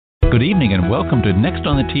Good evening and welcome to Next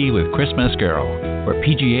on the Tee with Chris Mascaro, where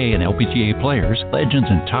PGA and LPGA players, legends,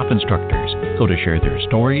 and top instructors go to share their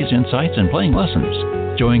stories, insights, and playing lessons.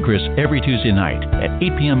 Join Chris every Tuesday night at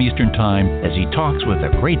 8 p.m. Eastern Time as he talks with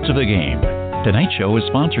the greats of the game. Tonight's show is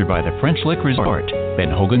sponsored by the French Lick Resort, Ben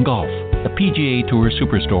Hogan Golf, the PGA Tour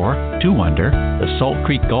Superstore, 2 Under, the Salt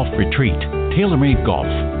Creek Golf Retreat, TaylorMade Golf,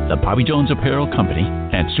 the Bobby Jones Apparel Company,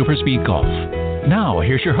 and Superspeed Golf. Now,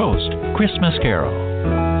 here's your host, Chris Mascaro.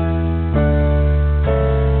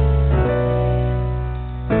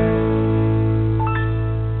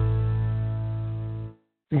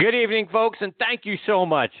 Good evening, folks, and thank you so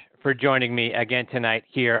much for joining me again tonight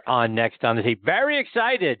here on Next on the Tee. Very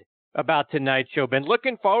excited about tonight's show. Been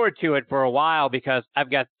looking forward to it for a while because I've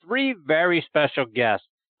got 3 very special guests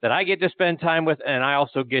that I get to spend time with, and I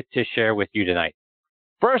also get to share with you tonight.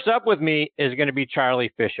 First up with me is going to be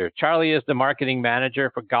Charlie Fisher. Charlie is the marketing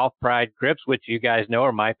manager for Golf Pride grips, which you guys know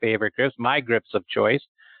are my favorite grips, my grips of choice.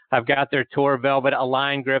 I've got their Tour Velvet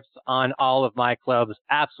Align grips on all of my clubs.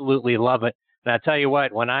 Absolutely love it. And I tell you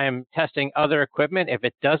what, when I am testing other equipment, if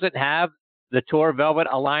it doesn't have the Tour Velvet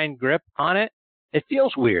Align grip on it, it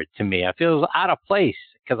feels weird to me. It feels out of place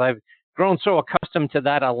because I've grown so accustomed to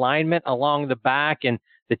that alignment along the back and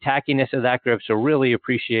the tackiness of that grip. So really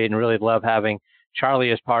appreciate and really love having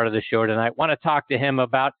Charlie as part of the show tonight. Want to talk to him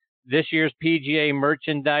about this year's PGA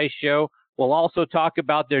merchandise show. We'll also talk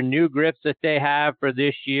about their new grips that they have for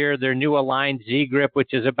this year, their new Align Z grip,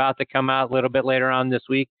 which is about to come out a little bit later on this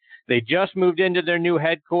week. They just moved into their new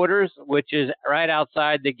headquarters, which is right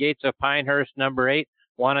outside the gates of Pinehurst, number 8.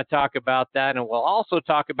 Want to talk about that. And we'll also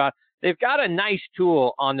talk about, they've got a nice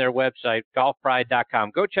tool on their website,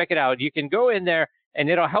 golfpride.com. Go check it out. You can go in there and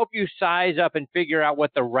it'll help you size up and figure out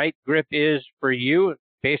what the right grip is for you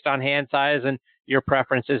based on hand size and your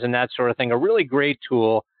preferences and that sort of thing. A really great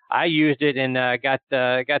tool. I used it and got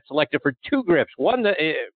selected for 2 grips. One, that,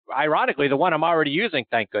 ironically, the one I'm already using,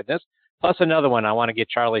 thank goodness. Plus another one. I want to get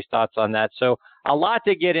Charlie's thoughts on that. So a lot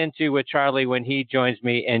to get into with Charlie when he joins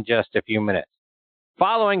me in just a few minutes.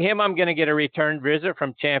 Following him, I'm going to get a return visit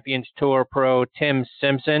from Champions Tour pro Tim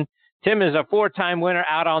Simpson. Tim is a 4-time winner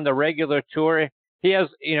out on the regular tour. He has,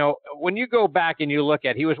 when you go back and you look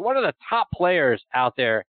at, he was one of the top players out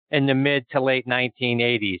there in the mid to late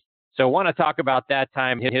 1980s. So I want to talk about that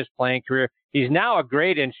time in his playing career. He's now a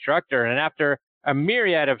great instructor, and after a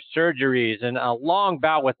myriad of surgeries and a long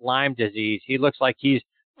bout with Lyme disease, he looks like he's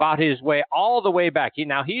fought his way all the way back. He's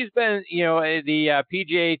been, the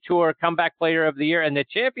PGA Tour Comeback Player of the Year and the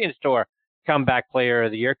Champions Tour Comeback Player of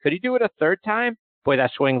the Year. Could he do it a 3rd time? Boy, that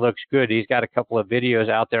swing looks good. He's got a couple of videos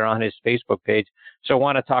out there on his Facebook page. So I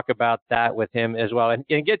want to talk about that with him as well.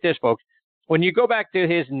 And get this, folks, when you go back to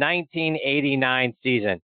his 1989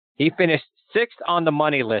 season, he finished 6th on the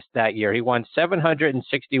money list that year. He won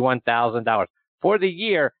 $761,000. For the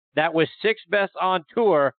year, that was 6th best on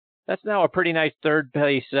tour. That's now a pretty nice 3rd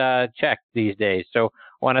place check these days. So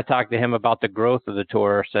I want to talk to him about the growth of the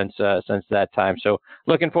tour since that time. So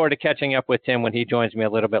looking forward to catching up with Tim when he joins me a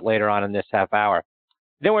little bit later on in this half hour.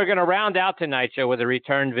 Then we're going to round out tonight's show with a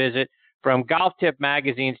return visit from Golf Tip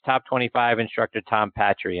Magazine's Top 25 instructor, Tom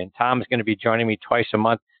Patri. And Tom is going to be joining me twice a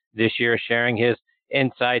month this year, sharing his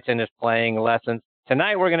insights and his playing lessons.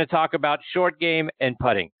 Tonight, we're going to talk about short game and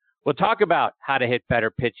putting. We'll talk about how to hit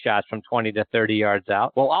better pitch shots from 20 to 30 yards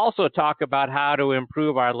out. We'll also talk about how to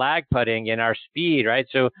improve our lag putting and our speed, right?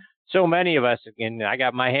 So many of us, and I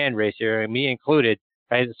got my hand raised here, me included,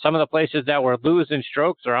 right? Some of the places that we're losing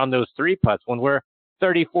strokes are on those 3 putts. When we're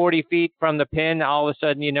 30, 40 feet from the pin, all of a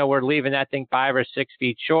sudden, we're leaving that thing 5 or 6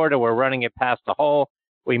 feet short, or we're running it past the hole.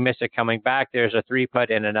 We miss it coming back. There's a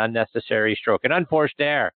 3-putt and an unnecessary stroke, an unforced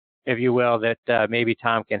error, if you will, that maybe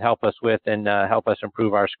Tom can help us with and help us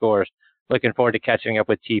improve our scores. Looking forward to catching up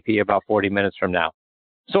with TP about 40 minutes from now.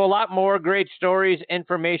 So a lot more great stories,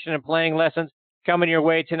 information, and playing lessons coming your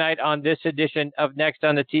way tonight on this edition of Next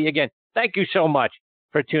on the Tee. Again, thank you so much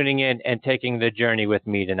for tuning in and taking the journey with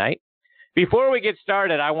me tonight. Before we get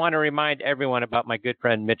started, I want to remind everyone about my good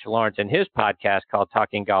friend Mitch Lawrence and his podcast called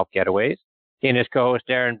Talking Golf Getaways. He and his co-host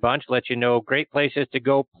Darren Bunch let you know great places to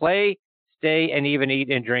go play, stay, and even eat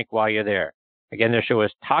and drink while you're there. Again, their show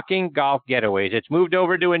is Talking Golf Getaways. It's moved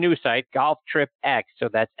over to a new site, Golf Trip X. So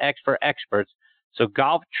that's X for experts. So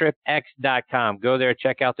golftripx.com. Go there,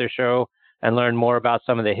 check out their show, and learn more about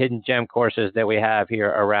some of the hidden gem courses that we have here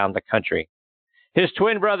around the country. His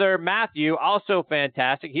twin brother, Matthew, also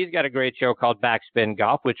fantastic. He's got a great show called Backspin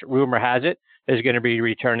Golf, which rumor has it is going to be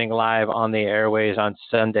returning live on the airways on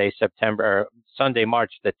Sunday,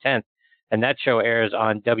 March the 10th. And that show airs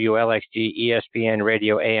on WLXG ESPN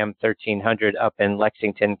Radio AM 1300 up in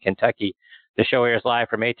Lexington, Kentucky. The show airs live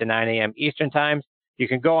from 8 to 9 a.m. Eastern Times. You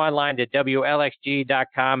can go online to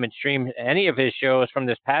WLXG.com and stream any of his shows from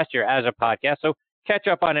this past year as a podcast. So catch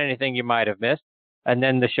up on anything you might have missed. And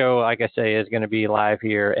then the show, like I say, is going to be live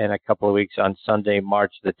here in a couple of weeks on Sunday,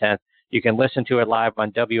 March the 10th. You can listen to it live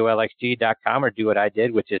on WLXG.com or do what I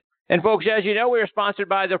did, which is. And folks, as you know, we are sponsored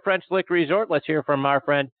by the French Lick Resort. Let's hear from our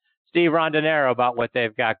friend Steve Rondinero about what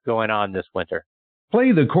they've got going on this winter.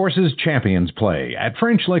 Play the courses champions play at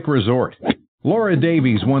French Lick Resort. Laura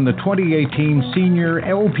Davies won the 2018 Senior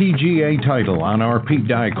LPGA title on our Pete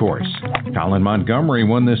Dye course. Colin Montgomery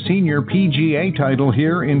won the Senior PGA title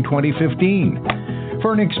here in 2015.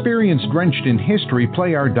 For an experience drenched in history,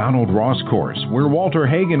 play our Donald Ross course, where Walter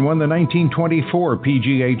Hagen won the 1924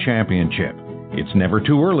 PGA Championship. It's never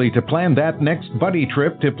too early to plan that next buddy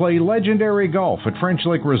trip to play legendary golf at French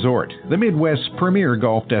Lick Resort, the Midwest's premier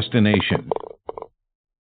golf destination.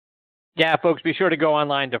 Yeah, folks, be sure to go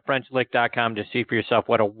online to FrenchLick.com to see for yourself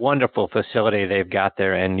what a wonderful facility they've got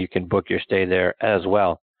there, and you can book your stay there as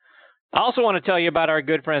well. I also want to tell you about our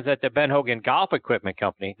good friends at the Ben Hogan Golf Equipment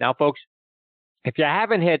Company. Now, folks, if you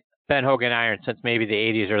haven't hit Ben Hogan irons since maybe the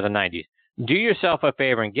 80s or the 90s, do yourself a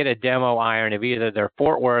favor and get a demo iron of either their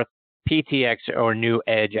Fort Worth, PTX, or New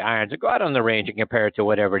Edge irons, and go out on the range and compare it to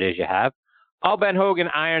whatever it is you have. All Ben Hogan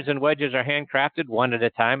irons and wedges are handcrafted one at a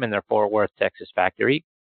time in their Fort Worth, Texas factory.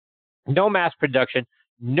 No mass production,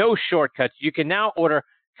 no shortcuts. You can now order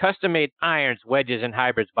custom-made irons, wedges, and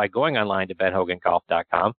hybrids by going online to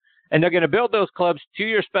benhogangolf.com, and they're going to build those clubs to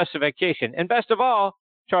your specification, and best of all,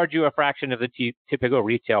 charge you a fraction of the typical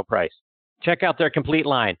retail price. Check out their complete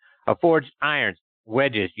line of forged irons,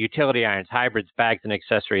 wedges, utility irons, hybrids, bags, and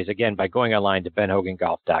accessories, again, by going online to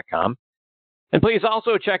benhogangolf.com. And please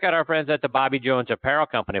also check out our friends at the Bobby Jones Apparel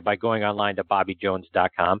Company by going online to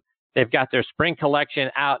bobbyjones.com. They've got their spring collection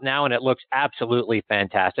out now, and it looks absolutely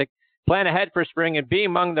fantastic. Plan ahead for spring and be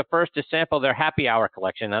among the first to sample their happy hour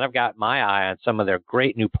collection. And I've got my eye on some of their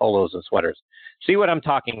great new polos and sweaters. See what I'm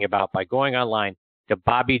talking about by going online to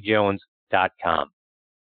bobbyjones.com.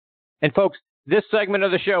 And folks, this segment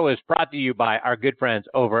of the show is brought to you by our good friends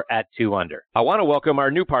over at 2 Under. I want to welcome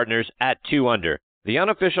our new partners at 2 Under, the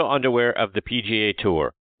unofficial underwear of the PGA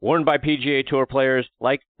Tour, worn by PGA Tour players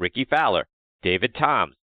like Ricky Fowler, David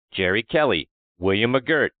Toms, Jerry Kelly, William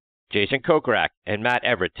McGirt, Jason Kokrak, and Matt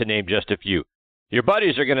Everett, to name just a few. Your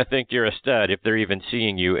buddies are going to think you're a stud if they're even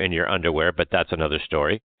seeing you in your underwear, but that's another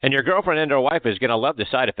story. And your girlfriend and her wife is going to love the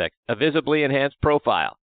side effect, a visibly enhanced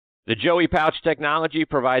profile. The Joey Pouch technology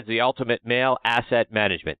provides the ultimate male asset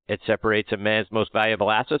management. It separates a man's most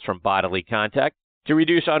valuable assets from bodily contact to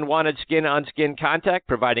reduce unwanted skin-on-skin contact,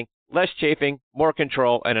 providing less chafing, more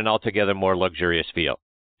control, and an altogether more luxurious feel.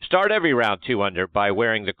 Start every round 2 Under by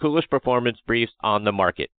wearing the coolest performance briefs on the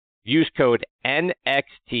market. Use code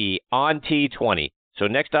NXT on T20, so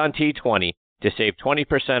next on T20, to save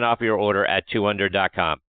 20% off your order at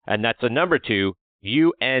 2under.com. And that's the number 2,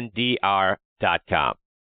 UNDR.com.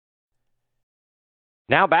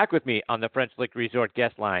 Now back with me on the French Lick Resort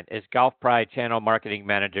guest line is Golf Pride Channel Marketing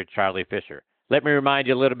Manager Charlie Fisher. Let me remind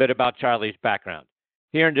you a little bit about Charlie's background.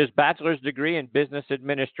 He earned his bachelor's degree in business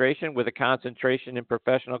administration with a concentration in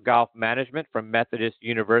professional golf management from Methodist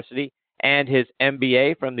University and his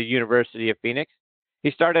MBA from the University of Phoenix.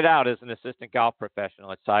 He started out as an assistant golf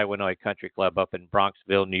professional at Siwanoy Country Club up in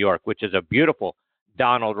Bronxville, New York, which is a beautiful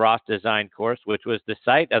Donald Ross designed course, which was the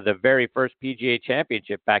site of the very first PGA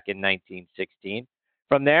Championship back in 1916.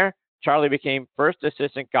 From there, Charlie became first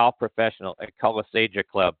assistant golf professional at Colasaja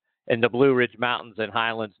Club in the Blue Ridge Mountains and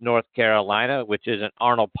Highlands, North Carolina, which is an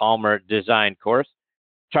Arnold Palmer designed course.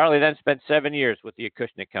 Charlie then spent 7 years with the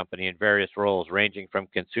Acushnet Company in various roles, ranging from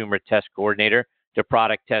consumer test coordinator to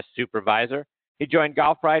product test supervisor. He joined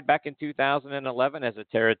Golf Pride back in 2011 as a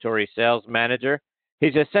territory sales manager.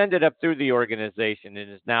 He's ascended up through the organization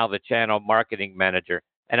and is now the channel marketing manager.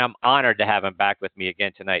 And I'm honored to have him back with me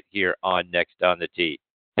again tonight here on Next on the Tee.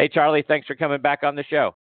 Hey, Charlie, thanks for coming back on the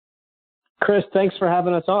show. Chris, thanks for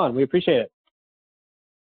having us on. We appreciate it.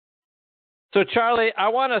 So, Charlie, I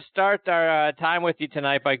want to start our time with you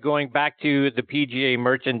tonight by going back to the PGA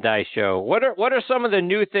Merchandise Show. What are some of the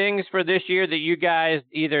new things for this year that you guys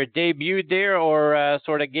either debuted there or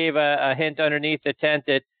sort of gave a hint underneath the tent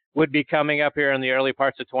that would be coming up here in the early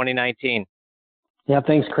parts of 2019? Yeah,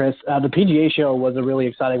 thanks, Chris. The PGA Show was a really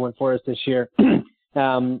exciting one for us this year. This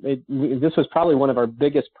was probably one of our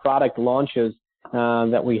biggest product launches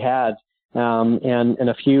that we had. And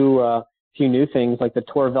a few new things like the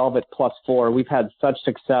Tour Velvet Plus 4. We've had such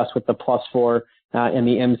success with the Plus 4 and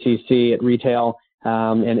the MCC at retail.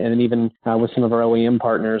 and even with some of our OEM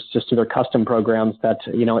partners, just through their custom programs, that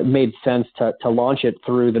it made sense to launch it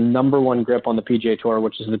through the number one grip on the PGA Tour,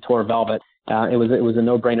 which is the Tour Velvet. It was a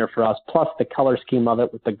no-brainer for us. Plus the color scheme of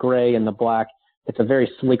it with the gray and the black, it's a very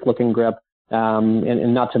sleek-looking grip,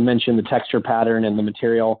 and not to mention the texture pattern and the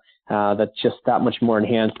material that's just that much more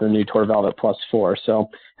enhanced than the new Tour Velvet Plus 4. So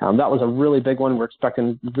that was a really big one. We're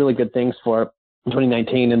expecting really good things for it in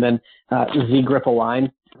 2019. And then Z Grip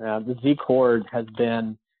Align. The Z Cord has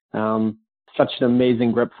been such an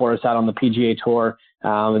amazing grip for us out on the PGA Tour.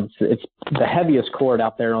 It's the heaviest cord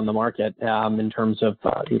out there on the market in terms of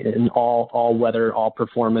in all weather, all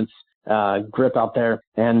performance grip out there.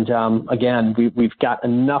 And again, we've got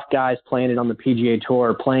enough guys playing it on the PGA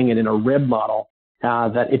Tour, playing it in a rib model,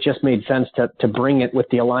 that it just made sense to bring it with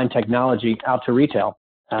the Align technology out to retail.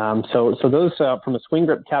 So those from a swing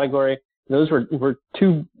grip category, those were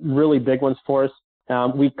two really big ones for us.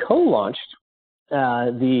 We co-launched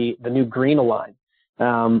the new Green Align,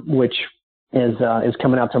 which is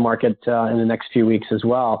coming out to market in the next few weeks as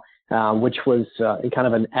well, which was kind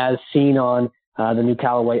of an as seen on the new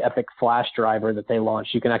Callaway Epic Flash driver that they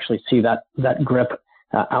launched. You can actually see that grip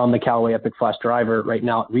on the Callaway Epic Flash driver right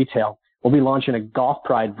now at retail. We'll be launching a Golf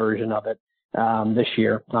Pride version of it this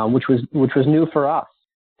year, which was new for us,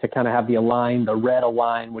 to kind of have the Align, the red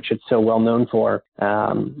Align, which it's so well known for,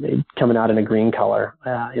 coming out in a green color.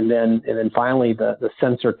 And then finally the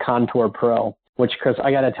Sensor Contour Pro, which, Chris,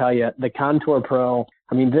 I got to tell you, the Contour Pro,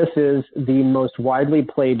 I mean, this is the most widely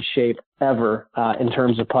played shape ever in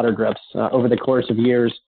terms of putter grips over the course of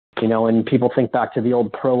years. And people think back to the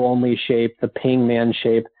old Pro Only shape, the Ping Man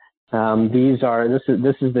shape.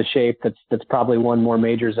 This is the shape that's probably won more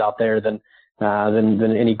majors out there than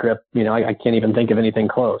any grip. I can't even think of anything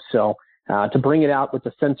close. So to bring it out with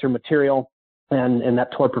the sensor material and that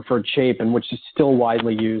Tour preferred shape, and which is still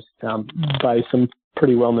widely used by some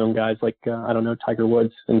pretty well-known guys like Tiger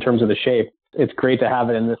Woods in terms of the shape. It's great to have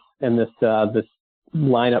it in this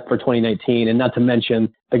lineup for 2019, and not to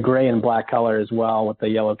mention the gray and black color as well with the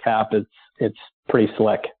yellow cap. It's pretty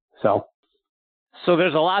slick. So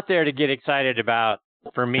there's a lot there to get excited about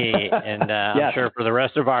for me, and yes. I'm sure for the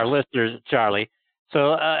rest of our listeners, Charlie.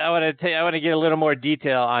 So I want to get a little more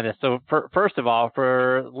detail on this. So first of all,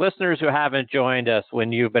 for listeners who haven't joined us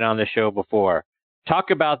when you've been on the show before,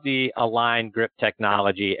 talk about the Align grip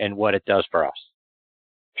technology and what it does for us.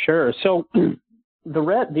 Sure. So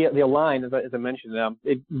the Align, as I mentioned,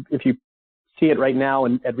 if you see it right now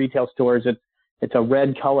at retail stores, it's a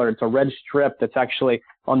red color. It's a red strip that's actually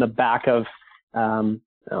on the back of our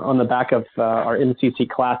MCC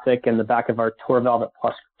Classic and the back of our Tour Velvet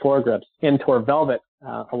Plus 4 grips, and Tour Velvet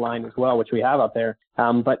Align as well, which we have out there.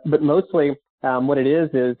 But mostly what it is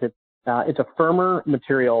it's a firmer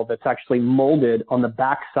material that's actually molded on the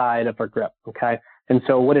back side of our grip. Okay. And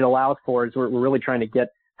so what it allows for is we're really trying to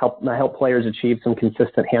help players achieve some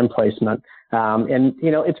consistent hand placement. And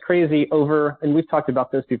it's crazy and we've talked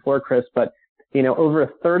about this before, Chris, but over a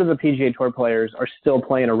third of the PGA Tour players are still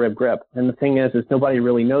playing a rib grip. And the thing is nobody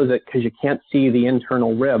really knows it because you can't see the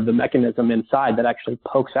internal rib, the mechanism inside that actually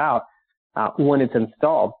pokes out when it's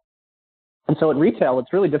installed. And so at retail,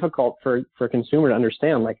 it's really difficult for a consumer to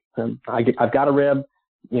understand, like, I've got a rib,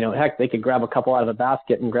 heck, they could grab a couple out of a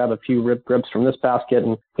basket and grab a few rib grips from this basket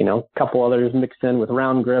and, a couple others mixed in with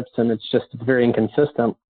round grips. And it's very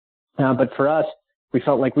inconsistent. But for us, we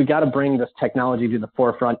felt like we got to bring this technology to the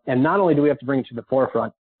forefront. And not only do we have to bring it to the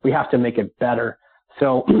forefront, we have to make it better.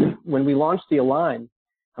 So when we launched the Align,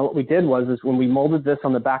 what we did was when we molded this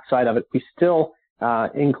on the backside of it, we still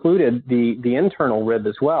included the internal rib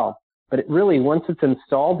as well. But it really, once it's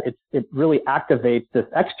installed, it really activates this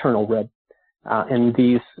external rib. And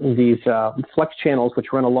these flex channels,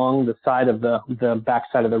 which run along the side of the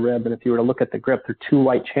backside of the rib. And if you were to look at the grip, they're two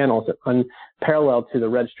white channels that run parallel to the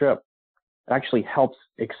red strip. It actually helps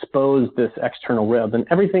expose this external rib, and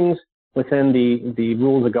everything's within the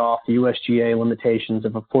rules of golf, the USGA limitations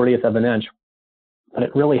of a 40th of an inch. But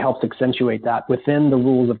it really helps accentuate that within the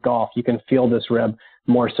rules of golf. You can feel this rib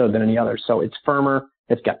more so than any other. So it's firmer.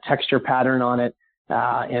 It's got texture pattern on it.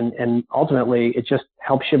 And ultimately it just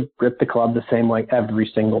helps you grip the club the same way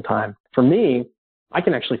every single time. For me, I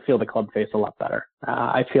can actually feel the club face a lot better.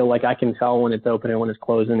 I feel like I can tell when it's open and when it's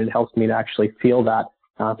closing. It helps me to actually feel that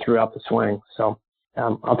throughout the swing. So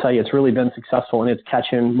I'll tell you, it's really been successful, and it's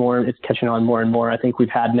catching on more and more. I think we've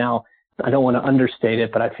had now, I don't want to understate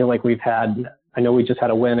it, but I feel like I know we just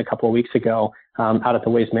had a win a couple of weeks ago out at the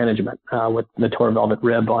Waste Management with the Tour Velvet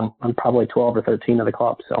rib on probably 12 or 13 of the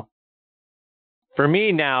clubs. So for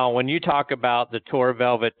me now, when you talk about the Tour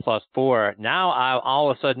Velvet Plus 4, now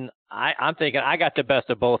all of a sudden I'm thinking I got the best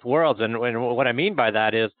of both worlds. And what I mean by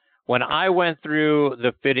that is when I went through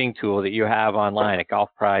the fitting tool that you have online at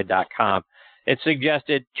golfpride.com, it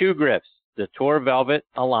suggested 2 grips, the Tour Velvet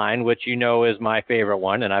Align, which you know is my favorite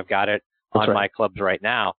one, and I've got it on my clubs right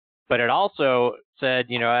now. But it also said,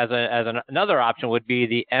 another option would be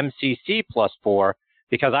the MCC Plus 4,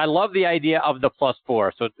 because I love the idea of the Plus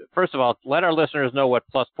 4. So first of all, let our listeners know what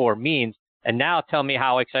Plus 4 means, and now tell me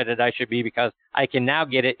how excited I should be because I can now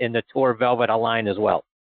get it in the Tour Velvet Align as well.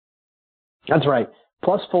 That's right.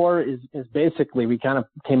 Plus 4 is basically, we kind of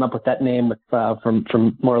came up with that name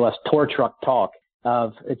from more or less tour truck talk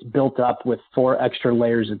of it's built up with 4 extra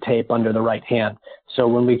layers of tape under the right hand. So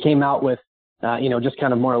when we came out with, just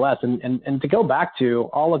kind of more or less, and to go back to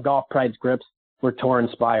all of Golf Pride's grips were Tour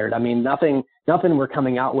inspired. I mean, nothing we're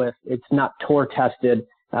coming out with, it's not Tour tested.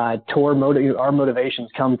 Our motivations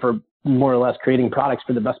come for more or less creating products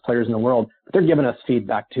for the best players in the world, but they're giving us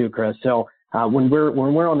feedback too, Chris. So when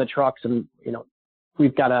we're on the trucks and,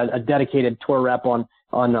 we've got a dedicated tour rep on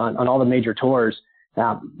all the major tours,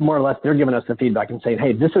 more or less they're giving us the feedback and saying,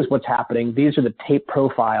 hey, this is what's happening. These are the tape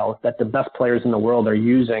profiles that the best players in the world are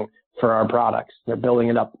using for our products. They're building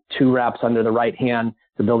it up 2 wraps under the right hand.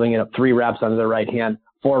 They're building it up 3 wraps under the right hand,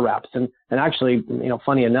 4 wraps. And actually,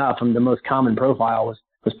 funny enough, the most common profile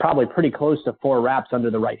was probably pretty close to 4 wraps under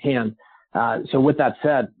the right hand. So with that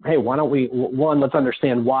said, hey, why don't we, 1, let's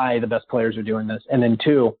understand why the best players are doing this. And then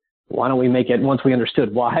 2, why don't we make it, once we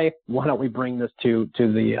understood why don't we bring this to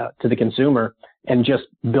the consumer and just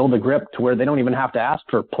build a grip to where they don't even have to ask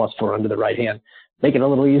for Plus 4 under the right hand. Make it a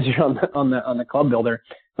little easier on the club builder.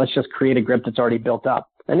 Let's just create a grip that's already built up.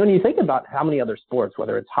 And when you think about how many other sports,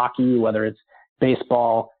 whether it's hockey, whether it's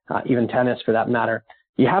baseball, even tennis for that matter,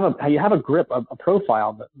 you have a grip, a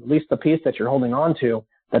profile, but at least the piece that you're holding on to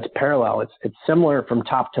that's parallel. It's similar from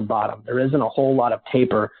top to bottom. There isn't a whole lot of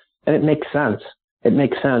taper, and it makes sense. It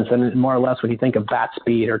makes sense. And more or less when you think of bat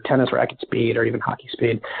speed or tennis racket speed or even hockey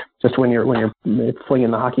speed, just when you're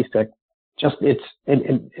flinging the hockey stick, just it's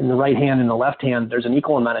in the right hand and the left hand, there's an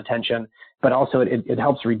equal amount of tension, but also it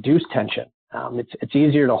helps reduce tension. It's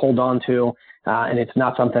easier to hold on to, and it's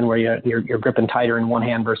not something where you're gripping tighter in one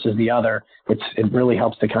hand versus the other. It really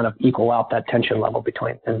helps to kind of equal out that tension level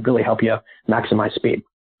between and really help you maximize speed.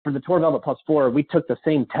 For the Tour Velvet Plus 4, we took the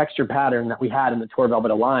same texture pattern that we had in the Tour Velvet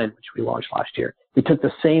Align, which we launched last year. We took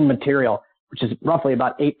the same material, which is roughly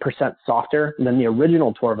about 8% softer than the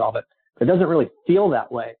original Tour Velvet. It doesn't really feel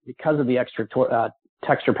that way because of the extra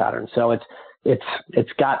texture pattern. So it's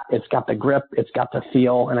got the grip, it's got the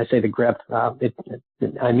feel, and I say the grip,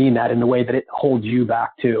 I mean that in the way that it holds you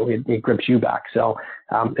back too. It grips you back. So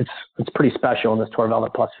it's pretty special in this Tour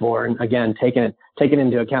Velvet Plus 4. And again, taking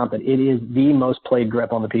into account that it is the most played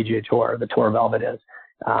grip on the PGA Tour. The Tour Velvet is.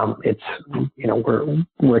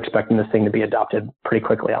 We're expecting this thing to be adopted pretty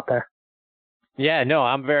quickly out there. Yeah, no,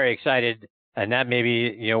 I'm very excited. And that may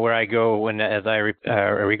be, where I go as I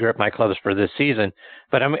regrip my clubs for this season.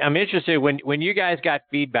 But I'm interested when you guys got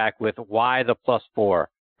feedback with why the Plus 4,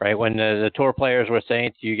 right? When the tour players were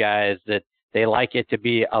saying to you guys that they like it to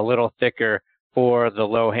be a little thicker for the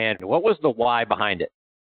low hand. What was the why behind it?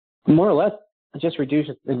 More or less, it just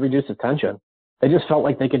reduces tension. They just felt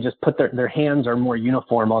like they could just put their hands are more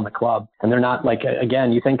uniform on the club, and they're not like,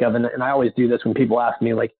 again, you think of, and I always do this when people ask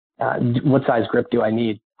me like, what size grip do I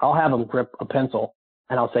need? I'll have them grip a pencil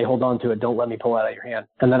and I'll say, hold on to it. Don't let me pull it out of your hand.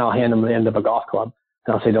 And then I'll hand them the end of a golf club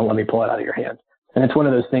and I'll say, don't let me pull it out of your hand. And it's one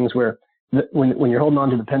of those things where when you're holding on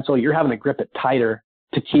to the pencil, you're having to grip it tighter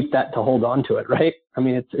to keep that, to hold on to it, right? I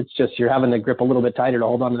mean, it's just, you're having to grip a little bit tighter to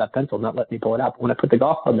hold on to that pencil, not let me pull it out. But when I put the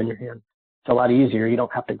golf club in your hand, it's a lot easier. You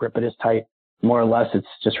don't have to grip it as tight. More or less, it's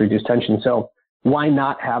just reduced tension. So why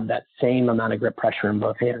not have that same amount of grip pressure in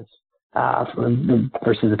both hands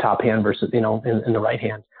versus the top hand versus, in the right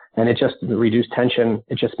hand? And it just reduced tension.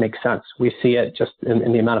 It just makes sense. We see it just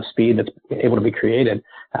in the amount of speed that's able to be created.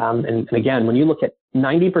 And again, when you look at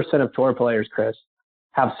 90% of tour players, Chris,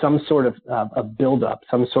 have some sort of a buildup,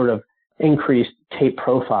 some sort of increased tape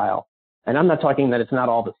profile. And I'm not talking that it's not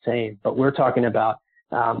all the same, but we're talking about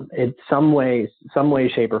in some way,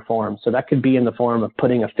 shape, or form. So that could be in the form of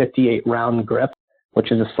putting a 58 round grip,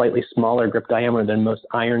 which is a slightly smaller grip diameter than most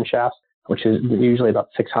iron shafts, which is usually about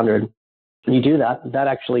 600. When you do that, that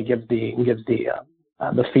actually gives the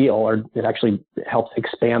feel, or it actually helps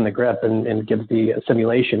expand the grip and gives the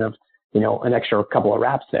simulation of, an extra couple of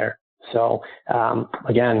wraps there. So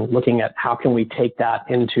again, looking at how can we take that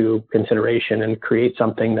into consideration and create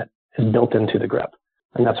something that is built into the grip.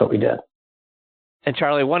 And that's what we did. And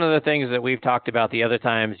Charlie, one of the things that we've talked about the other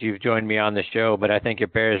times you've joined me on the show, but I think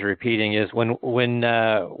it bears repeating, is when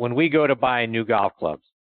we go to buy new golf clubs,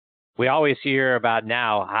 we always hear about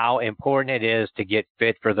now how important it is to get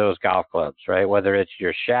fit for those golf clubs, right? Whether it's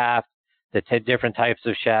your shaft, the different types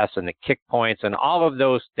of shafts and the kick points and all of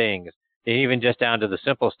those things, and even just down to the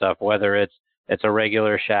simple stuff, whether it's a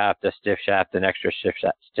regular shaft, a stiff shaft, an extra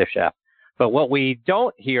stiff shaft. But what we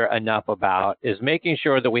don't hear enough about is making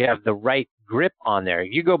sure that we have the right grip on there.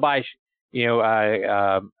 You go buy,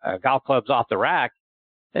 golf clubs off the rack,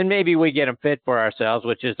 and maybe we get them fit for ourselves,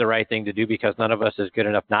 which is the right thing to do because none of us is good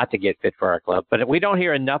enough not to get fit for our club. But we don't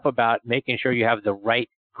hear enough about making sure you have the right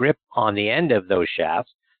grip on the end of those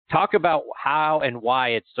shafts. Talk about how and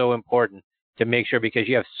why it's so important to make sure, because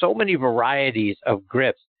you have so many varieties of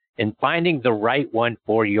grips, and finding the right one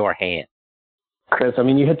for your hand. Chris, I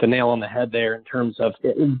mean, you hit the nail on the head there in terms of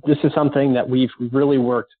this is something that we've really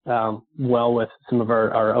worked well with some of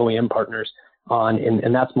our OEM partners on,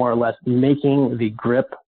 and that's more or less making the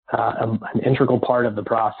grip an integral part of the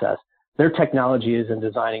process. Their technology is in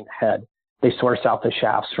designing the head. They source out the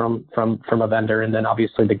shafts from a vendor, and then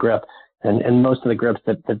obviously the grip. And most of the grips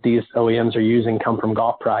that these OEMs are using come from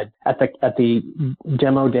Golf Pride. At the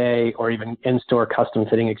demo day or even in-store custom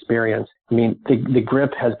fitting experience, I mean, the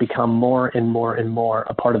grip has become more and more and more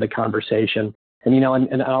a part of the conversation. And,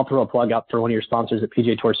 and I'll throw a plug out for one of your sponsors at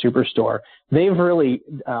PGA Tour Superstore. They've really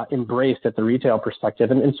embraced at the retail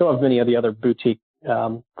perspective, and so have many of the other boutique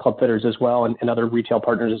club fitters as well, and other retail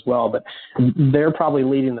partners as well. But they're probably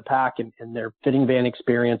leading the pack in their fitting van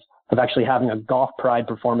experience of actually having a Golf Pride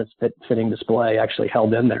performance fitting display actually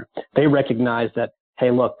held in there. They recognize that,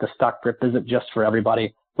 hey, look, the stock grip isn't just for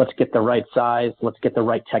everybody. Let's get the right size. Let's get the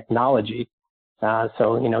right technology.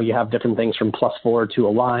 So you have different things from +4 to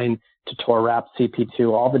Align to Tour Wrap,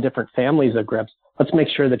 CP2, all the different families of grips. Let's make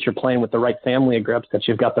sure that you're playing with the right family of grips, that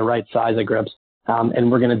you've got the right size of grips. And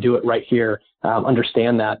we're going to do it right here.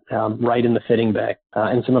 Understand that right in the fitting bay.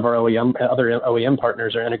 And some of our other OEM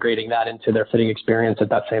partners are integrating that into their fitting experience at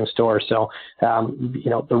that same store. So,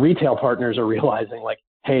 the retail partners are realizing like,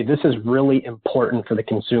 hey, this is really important for the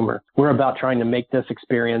consumer. We're about trying to make this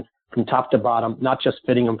experience from top to bottom, not just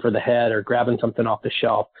fitting them for the head or grabbing something off the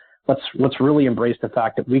shelf. Let's really embrace the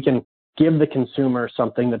fact that we can give the consumer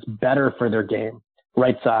something that's better for their game,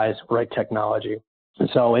 right size, right technology. And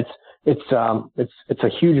so it's a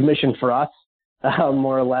huge mission for us,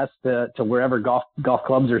 more or less, to wherever golf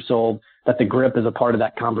clubs are sold, that the grip is a part of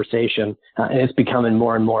that conversation, and it's becoming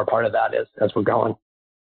more and more a part of that as we're going.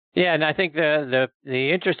 Yeah, and I think the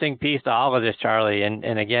interesting piece to all of this, Charlie,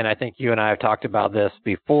 and again, I think you and I have talked about this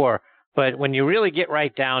before, but when you really get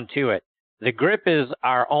right down to it, the grip is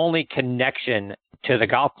our only connection to the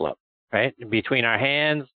golf club, right? Between our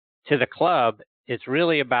hands to the club, it's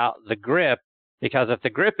really about the grip, because if the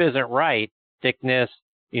grip isn't right, thickness,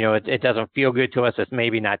 it doesn't feel good to us, it's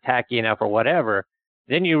maybe not tacky enough or whatever,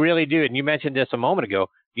 then you really do, and you mentioned this a moment ago,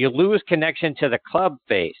 you lose connection to the club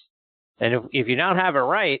face. And if you don't have it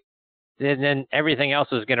right, then everything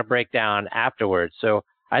else is going to break down afterwards. So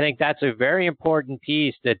I think that's a very important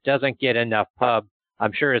piece that doesn't get enough pub.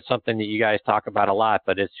 I'm sure it's something that you guys talk about a lot,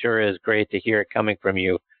 but it sure is great to hear it coming from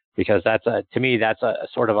you, because to me, that's a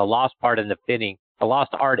sort of a lost part in the fitting, a lost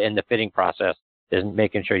art in the fitting process, is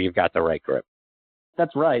making sure you've got the right grip.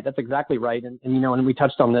 That's right. That's exactly right. And we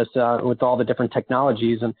touched on this with all the different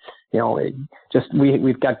technologies, and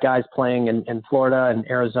we've got guys playing in Florida and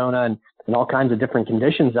Arizona and all kinds of different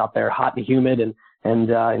conditions out there, hot and humid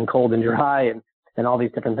and cold and dry and all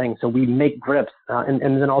these different things. So we make grips, and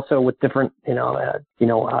then also with different hands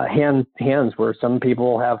where some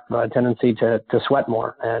people have a tendency to sweat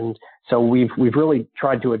more, and so we've really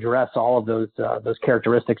tried to address all of those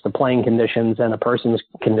characteristics, the playing conditions and a person's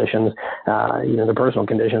conditions, the personal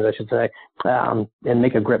conditions, I should say, and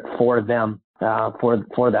make a grip for them,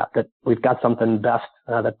 for that we've got something best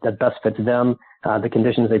that best fits them, the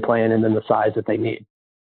conditions they play in, and then the size that they need.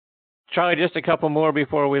 Charlie, just a couple more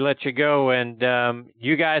before we let you go. And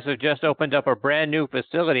you guys have just opened up a brand new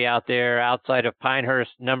facility out there outside of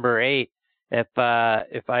Pinehurst number 8. If I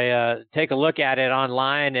take a look at it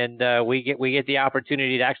online and we get the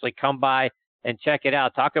opportunity to actually come by and check it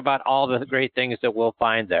out, talk about all the great things that we'll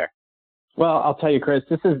find there. Well, I'll tell you, Chris,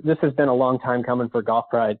 this has been a long time coming for Golf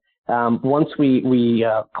Pride. Once we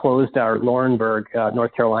closed our Laurinburg,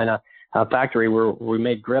 North Carolina factory, where we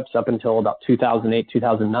made grips up until about 2008,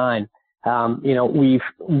 2009.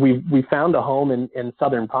 We found a home in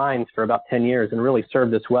Southern Pines for about 10 years and really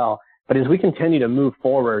served us well. But as we continue to move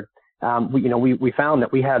forward, we found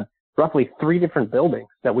that we had roughly 3 different buildings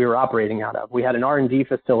that we were operating out of. We had an R&D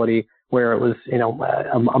facility where it was,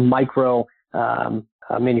 a micro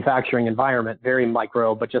manufacturing environment, very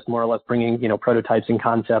micro, but just more or less bringing, prototypes and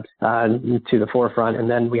concepts to the forefront. And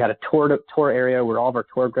then we had a tour area where all of our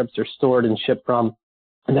tour grips are stored and shipped from.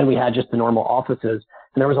 And then we had just the normal offices.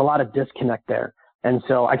 And there was a lot of disconnect there. And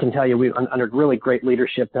so I can tell you, we under really great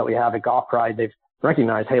leadership that we have at Golf Pride, they've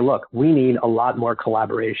recognized, hey, look, we need a lot more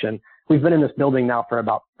collaboration. We've been in this building now for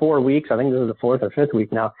about 4 weeks. I think this is the 4th or 5th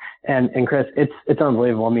week now. And Chris, it's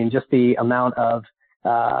unbelievable. I mean, just the amount of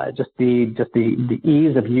just the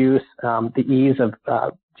ease of use, the ease of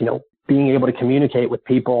being able to communicate with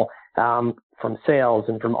people from sales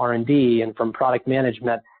and from R&D and from product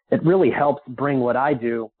management. It really helps bring what I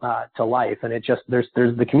do to life. And it just there's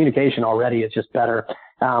the communication already is just better.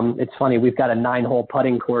 It's funny, we've got a 9-hole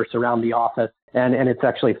putting course around the office, and it's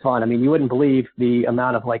actually fun. I mean, you wouldn't believe the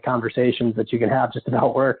amount of conversations that you can have just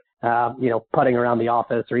about work, putting around the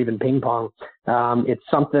office or even ping pong. It's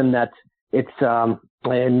something that it's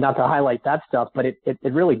and not to highlight that stuff, but it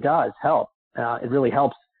really does help. It really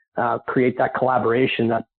helps create that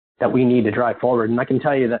collaboration that we need to drive forward. And I can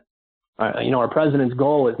tell you that our president's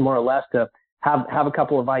goal is more or less to have a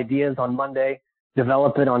couple of ideas on Monday,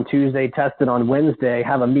 develop it on Tuesday, test it on Wednesday,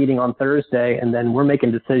 have a meeting on Thursday, and then we're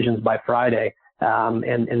making decisions by Friday.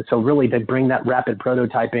 And so really to bring that rapid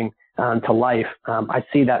prototyping to life, I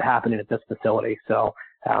see that happening at this facility. So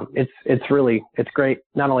it's great.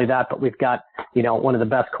 Not only that, but we've got, one of the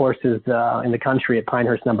best courses in the country at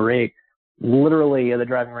Pinehurst number 8. Literally the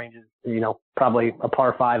driving range is, probably a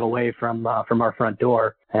par 5 away from our front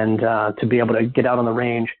door. And to be able to get out on the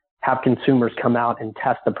range, have consumers come out and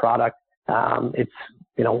test the product.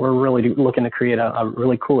 We're really looking to create a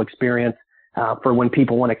really cool experience for when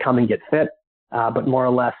people want to come and get fit, but more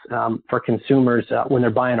or less for consumers when they're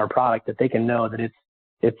buying our product, that they can know that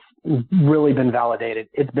it's really been validated,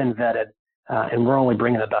 it's been vetted, and we're only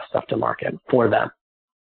bringing the best stuff to market for them.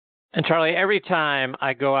 And Charlie, every time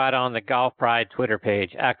I go out on the Golf Pride Twitter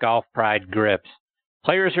page at Golf Pride Grips,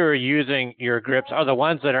 players who are using your grips are the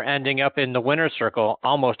ones that are ending up in the winner's circle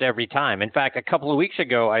almost every time. In fact, a couple of weeks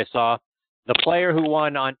ago, I saw the player who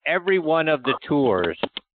won on every one of the tours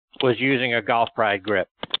was using a Golf Pride grip.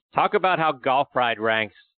 Talk about how Golf Pride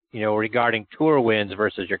ranks, regarding tour wins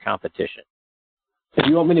versus your competition. If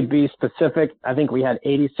you want me to be specific, I think we had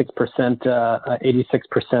 86%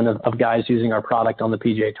 of guys using our product on the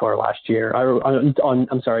PGA Tour last year.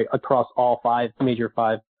 Across all 5 major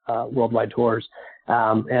worldwide tours.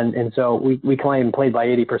 And so we claim played by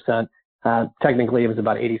 80%. Technically, it was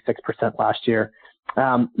about 86% last year.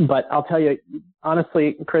 But I'll tell you,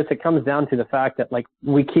 honestly, Chris, it comes down to the fact that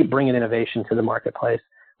we keep bringing innovation to the marketplace.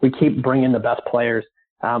 We keep bringing the best players.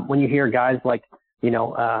 When you hear guys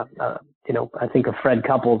I think of Fred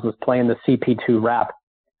Couples was playing the CP2 wrap,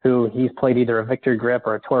 who he's played either a Victor grip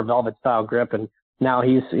or a Tour Velvet style grip. And now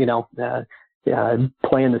he's,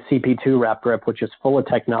 playing the CP2 wrap grip, which is full of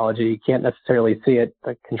technology. You can't necessarily see it,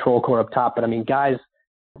 the control core up top. But I mean, guys,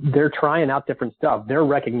 they're trying out different stuff. They're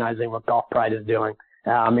recognizing what Golf Pride is doing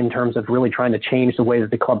in terms of really trying to change the way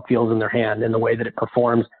that the club feels in their hand and the way that it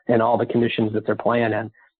performs in all the conditions that they're playing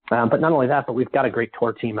in. But not only that, but we've got a great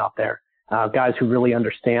tour team out there. Guys who really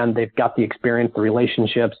understand, they've got the experience, the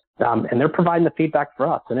relationships, and they're providing the feedback for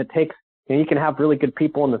us. And it takes, you can have really good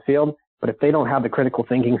people in the field, but if they don't have the critical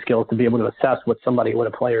thinking skills to be able to assess what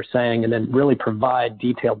a player is saying and then really provide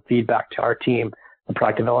detailed feedback to our team, the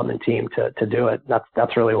product development team to do it,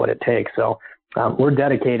 that's really what it takes. So we're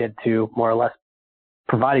dedicated to more or less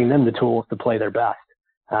providing them the tools to play their best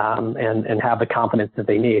and have the confidence that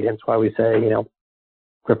they need. Hence why we say,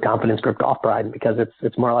 grip confidence, grip Golf Pride, because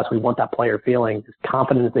it's more or less we want that player feeling as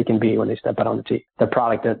confident as they can be when they step out on the tee. The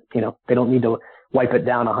product that they don't need to wipe it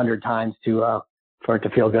down 100 times for it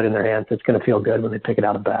to feel good in their hands. It's going to feel good when they pick it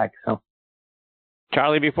out of the bag. So,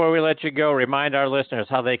 Charlie, before we let you go, remind our listeners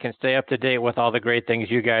how they can stay up to date with all the great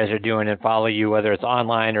things you guys are doing and follow you, whether it's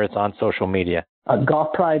online or it's on social media.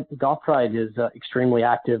 Golf Pride is extremely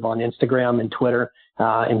active on Instagram and Twitter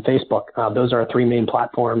and Facebook. Those are our 3 main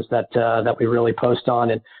platforms that we really post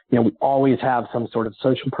on. And, we always have some sort of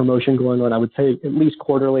social promotion going on, I would say at least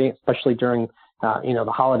quarterly, especially during, the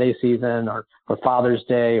holiday season or Father's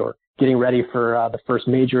Day or getting ready for the first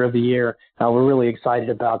major of the year. We're really excited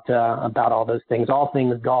about all those things, all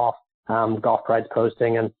things golf, Golf Pride's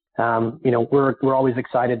posting. And, we're always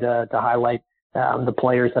excited to highlight the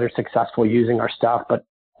players that are successful using our stuff, but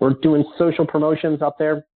we're doing social promotions out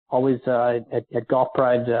there, always at Golf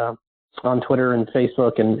Pride on Twitter and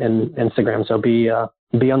Facebook and Instagram. So be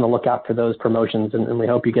on the lookout for those promotions, and we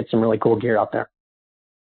hope you get some really cool gear out there.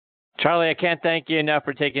 Charlie, I can't thank you enough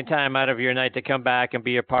for taking time out of your night to come back and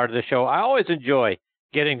be a part of the show. I always enjoy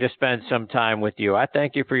getting to spend some time with you. I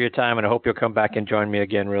thank you for your time, and I hope you'll come back and join me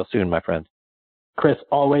again real soon, my friend. Chris,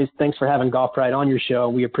 always, thanks for having Golf Pride on your show.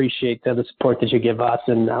 We appreciate the support that you give us,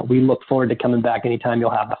 and we look forward to coming back anytime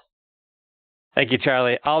you'll have us. Thank you,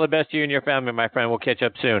 Charlie. All the best to you and your family, my friend. We'll catch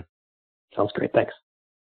up soon. Sounds great. Thanks.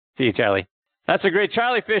 See you, Charlie. That's a great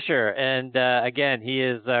Charlie Fisher. And again, he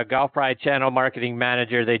is Golf Pride Channel Marketing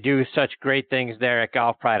Manager. They do such great things there at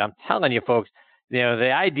Golf Pride. I'm telling you, folks, the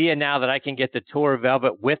idea now that I can get the Tour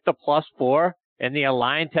Velvet with the Plus 4 and the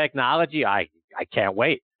Align technology, I can't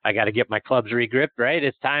wait. I got to get my clubs regripped, right?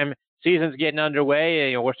 It's time. Season's getting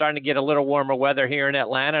underway. We're starting to get a little warmer weather here in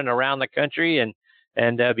Atlanta and around the country. And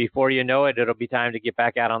before you know it, it'll be time to get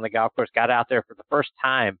back out on the golf course. Got out there for the first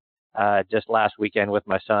time just last weekend with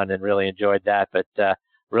my son and really enjoyed that. But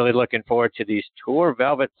really looking forward to these Tour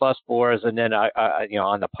Velvet Plus 4s. And then,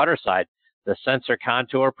 on the putter side, the Sensor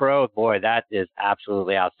Contour Pro. Boy, that is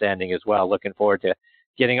absolutely outstanding as well. Looking forward to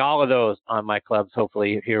getting all of those on my clubs,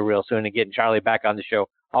 hopefully here real soon, and getting Charlie back on the show.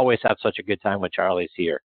 Always have such a good time when Charlie's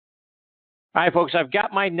here. All right, folks, I've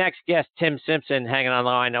got my next guest, Tim Simpson, hanging on the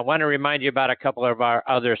line. I want to remind you about a couple of our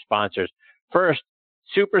other sponsors. First,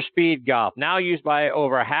 Super Speed Golf, now used by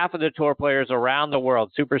over half of the tour players around the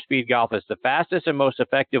world. Super Speed Golf is the fastest and most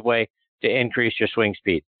effective way to increase your swing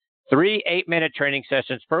speed. 3 8-minute training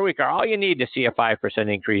sessions per week are all you need to see a 5%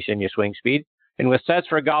 increase in your swing speed. And with sets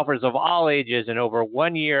for golfers of all ages and over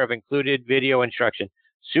 1 year of included video instruction,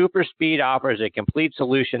 Super Speed offers a complete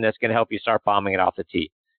solution that's going to help you start bombing it off the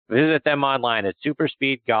tee. Visit them online at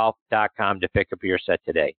superspeedgolf.com to pick up your set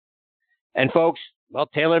today. And folks, well,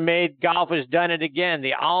 TaylorMade Golf has done it again.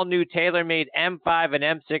 The all-new TaylorMade M5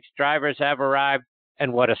 and M6 drivers have arrived,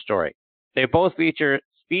 and what a story. They both feature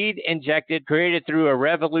speed injected, created through a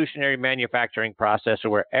revolutionary manufacturing process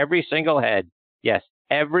where every single head, yes,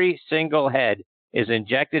 every single head is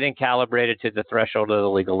injected and calibrated to the threshold of the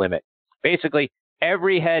legal limit. Basically,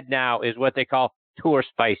 every head now is what they call Tour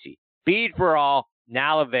Spicy. Speed for all,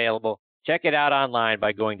 now available. Check it out online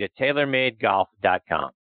by going to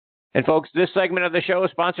TaylorMadeGolf.com. And folks, this segment of the show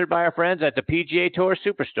is sponsored by our friends at the PGA Tour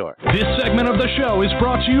Superstore. This segment of the show is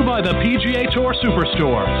brought to you by the PGA Tour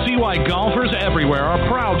Superstore. See why golfers everywhere are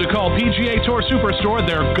proud to call PGA Tour Superstore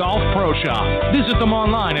their golf pro shop. Visit them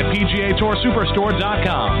online at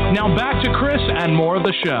PGATourSuperstore.com. Now back to Chris and more of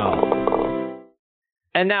the show.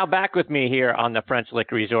 And now back with me here on the French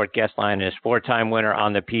Lick Resort guest line is 4-time winner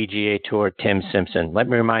on the PGA Tour, Tim Simpson. Let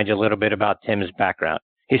me remind you a little bit about Tim's background.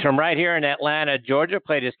 He's from right here in Atlanta, Georgia,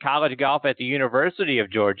 played his college golf at the University of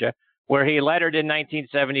Georgia, where he lettered in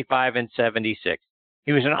 1975 and 76.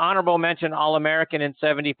 He was an honorable mention All-American in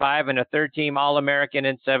 75 and a third-team All-American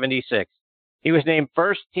in 76. He was named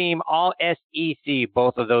first-team All-SEC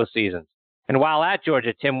both of those seasons. And while at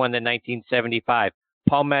Georgia, Tim won the 1975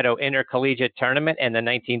 Palmetto Intercollegiate Tournament and the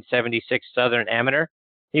 1976 Southern Amateur.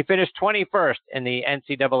 He finished 21st in the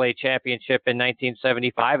NCAA Championship in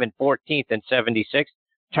 1975 and 14th in 76.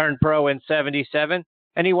 Turned pro in 77,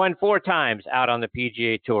 and he won 4 times out on the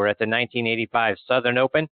PGA Tour at the 1985 Southern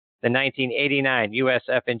Open, the 1989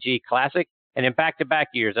 USF&G Classic, and in back-to-back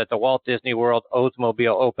years at the Walt Disney World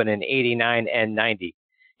Oldsmobile Open in 89 and 90.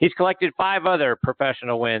 He's collected 5 other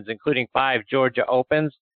professional wins, including 5 Georgia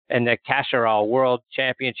Opens and the Cacheral World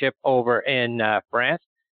Championship over in France.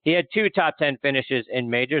 He had 2 top 10 finishes in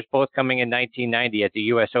majors, both coming in 1990 at the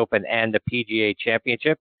U.S. Open and the PGA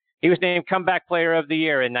Championship. He was named Comeback Player of the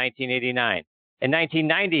Year in 1989. In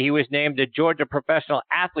 1990, he was named the Georgia Professional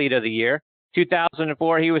Athlete of the Year.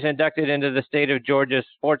 2004, he was inducted into the State of Georgia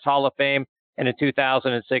Sports Hall of Fame. And in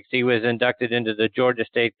 2006, he was inducted into the Georgia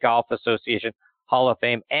State Golf Association Hall of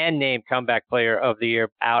Fame and named Comeback Player of the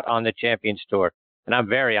Year out on the Champions Tour. And I'm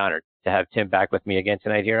very honored to have Tim back with me again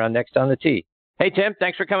tonight here on Next on the Tee. Hey, Tim,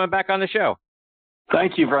 thanks for coming back on the show.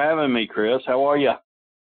 Thank you for having me, Chris. How are you?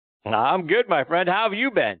 I'm good, my friend. How have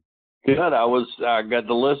you been? Good. I got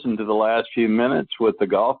to listen to the last few minutes with the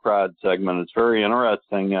Golf Pride segment. It's very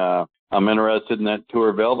interesting. I'm interested in that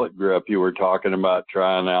Tour Velvet grip you were talking about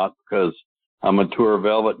trying out because I'm a Tour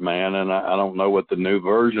Velvet man and I don't know what the new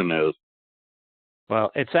version is. Well,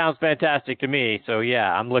 it sounds fantastic to me. So,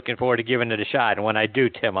 yeah, I'm looking forward to giving it a shot. And when I do,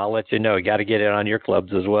 Tim, I'll let you know. You got to get it on your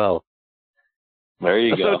clubs as well. There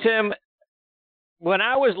you go. So, Tim, when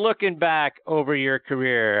I was looking back over your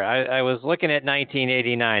career, I was looking at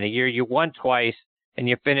 1989, a year you won twice, and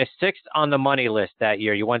you finished 6th on the money list that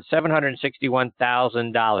year. You won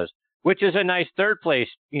 $761,000, which is a nice third place,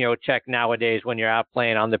 check nowadays when you're out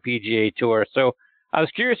playing on the PGA Tour. So I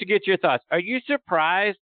was curious to get your thoughts. Are you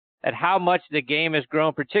surprised at how much the game has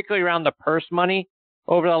grown, particularly around the purse money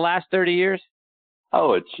over the last 30 years?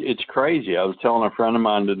 Oh, it's crazy. I was telling a friend of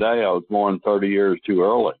mine today I was born 30 years too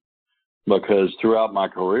early because throughout my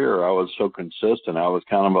career I was so consistent. I was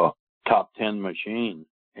kind of a top 10 machine,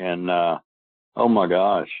 and oh my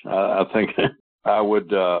gosh, I think I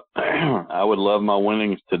would I would love my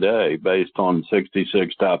winnings today based on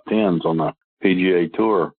 66 top 10s on the PGA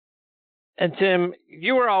Tour. And Tim,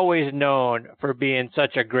 you were always known for being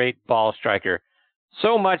such a great ball striker.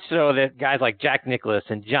 So much so that guys like Jack Nicklaus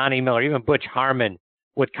and Johnny Miller, even Butch Harmon,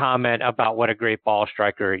 would comment about what a great ball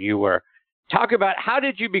striker you were. Talk about how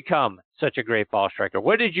did you become such a great ball striker?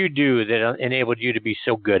 What did you do that enabled you to be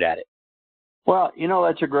so good at it? Well,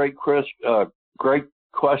 that's a great question,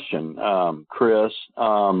 Chris.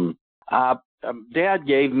 Dad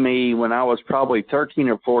gave me, when I was probably 13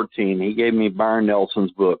 or 14, he gave me Byron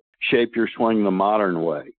Nelson's book, Shape Your Swing the Modern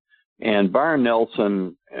Way. And Byron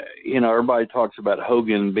Nelson, everybody talks about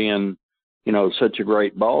Hogan being, such a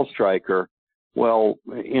great ball striker. Well,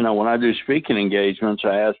 when I do speaking engagements,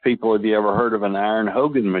 I ask people, have you ever heard of an Iron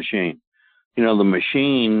Hogan machine? The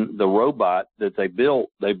machine, the robot that they built,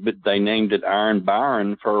 they named it Iron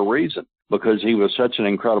Byron for a reason, because he was such an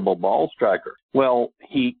incredible ball striker. Well,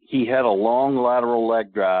 he had a long lateral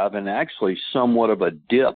leg drive and actually somewhat of a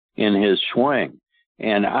dip in his swing.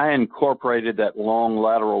 And I incorporated that long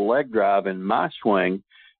lateral leg drive in my swing,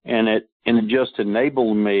 and it just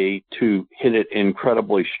enabled me to hit it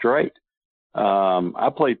incredibly straight. I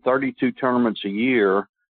played 32 tournaments a year,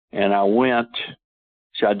 and I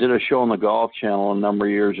did a show on the Golf Channel a number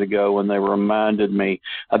of years ago, and they reminded me,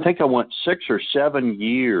 I think I went 6 or 7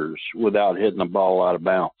 years without hitting a ball out of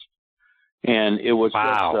bounds. And it was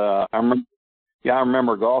wow. I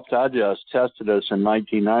remember Golf Digest tested us in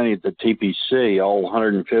 1990 at the TPC, all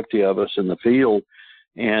 150 of us in the field.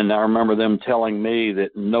 And I remember them telling me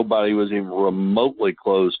that nobody was even remotely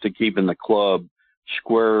close to keeping the club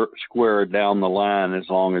square down the line as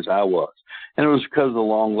long as I was. And it was because of the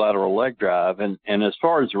long lateral leg drive. And as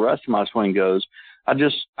far as the rest of my swing goes, I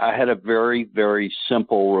had a very, very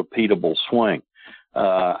simple, repeatable swing.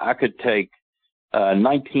 I could take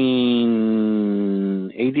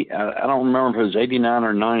 1980, I don't remember if it was 89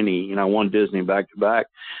 or 90, I won Disney back-to-back,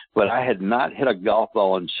 but I had not hit a golf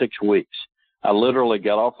ball in 6 weeks. I literally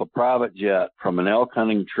got off a private jet from an elk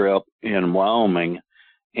hunting trip in Wyoming,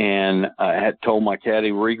 and I had told my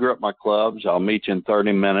caddy, regroup my clubs, I'll meet you in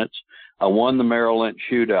 30 minutes. I won the Merrill Lynch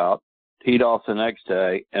shootout, teed off the next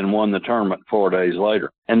day, and won the tournament 4 days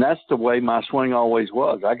later. And that's the way my swing always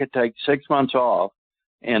was. I could take 6 months off,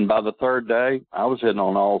 and by the third day, I was hitting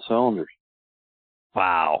on all cylinders.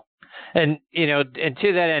 Wow. And, and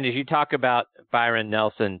to that end, as you talk about Byron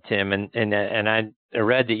Nelson, Tim, and I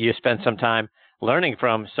read that you spent some time learning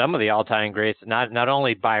from some of the all-time greats, not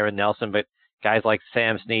only Byron Nelson, but guys like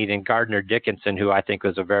Sam Snead and Gardner Dickinson, who I think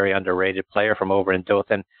was a very underrated player from over in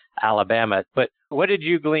Dothan, Alabama. But what did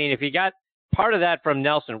you glean? If you got part of that from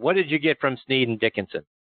Nelson, what did you get from Snead and Dickinson?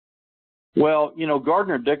 Well,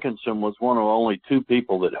 Gardner Dickinson was one of only 2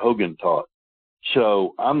 people that Hogan taught.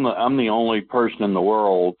 So I'm the only person in the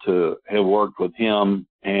world to have worked with him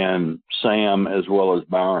and Sam as well as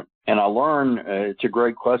Byron. And I learned, it's a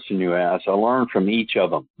great question you asked, I learned from each of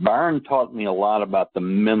them. Byron taught me a lot about the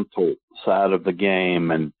mental side of the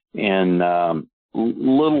game and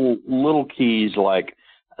little keys like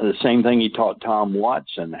the same thing he taught Tom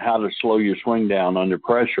Watson, how to slow your swing down under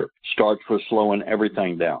pressure. Starts with slowing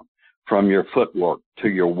everything down, from your footwork to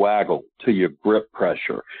your waggle to your grip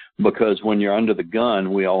pressure. Because when you're under the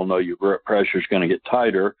gun, we all know your grip pressure is going to get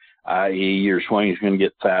tighter, i.e. your swing is going to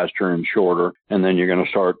get faster and shorter, and then you're going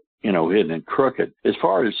to start, hitting it crooked. As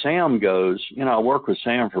far as Sam goes, I worked with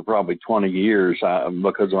Sam for probably 20 years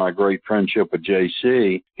because of my great friendship with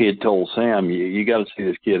JC. He had told Sam, you got to see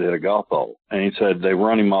this kid hit a golf ball. And he said, they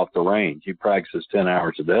run him off the range. He practices 10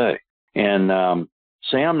 hours a day. And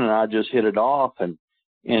Sam and I just hit it off, and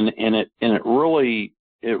it really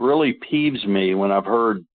peeves me when I've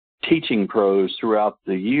heard teaching pros throughout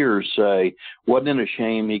the years say, wasn't it a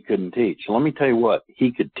shame he couldn't teach? Let me tell you what,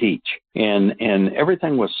 he could teach. And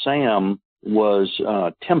everything with Sam was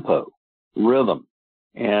tempo, rhythm.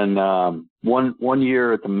 And one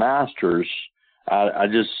year at the Masters, I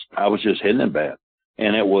was just hitting it bad.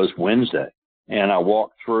 And it was Wednesday. And I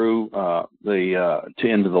walked through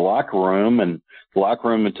into the locker room, and the locker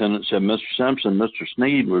room attendant said, Mr. Simpson, Mr.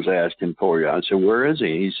 Snead was asking for you. I said, where is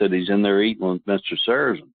he? He said, he's in there eating with Mr.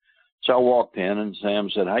 Sarrazin. So I walked in, and Sam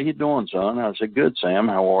said, how you doing, son? I said, good, Sam.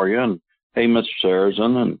 How are you? And, hey, Mr.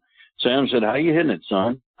 Sarrazin. And Sam said, how you hitting it,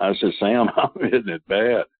 son? I said, Sam, I'm hitting it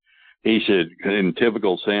bad. He said, in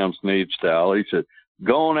typical Sam Snead style, he said,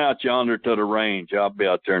 go on out yonder to the range. I'll be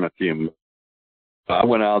out there in a few minutes. I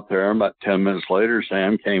went out there, and about 10 minutes later,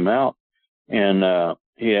 Sam came out, and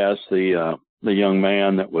he asked the young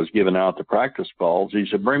man that was giving out the practice balls, he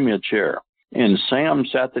said, "Bring me a chair." And Sam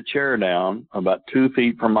sat the chair down about 2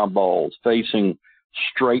 feet from my balls, facing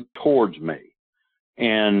straight towards me.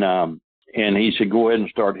 And he said, "Go ahead and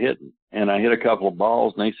start hitting." And I hit a couple of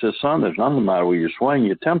balls, and he said, "Son, there's nothing the matter with your swing.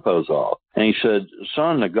 Your tempo's off." And he said,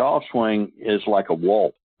 "Son, the golf swing is like a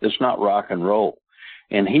waltz. It's not rock and roll."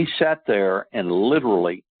 And he sat there and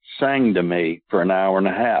literally sang to me for an hour and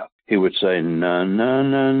a half. He would say, "No, no,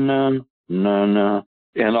 no, no, no, no."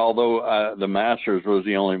 And although the Masters was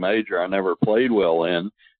the only major I never played well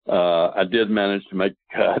in, I did manage to make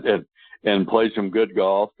the cut and play some good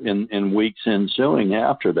golf in weeks ensuing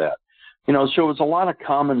after that. So it was a lot of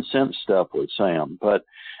common sense stuff with Sam. But,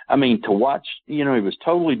 I mean, to watch, he was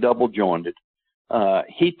totally double jointed.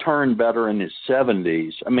 He turned better in his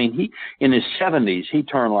 70s. I mean, in his 70s, he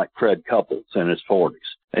turned like Fred Couples in his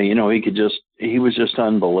 40s. He was just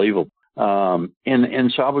unbelievable.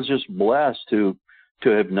 And so I was just blessed to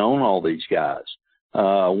have known all these guys.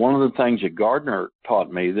 One of the things that Gardner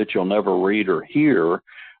taught me that you'll never read or hear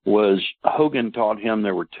was Hogan taught him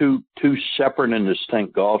there were two separate and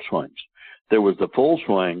distinct golf swings. There was the full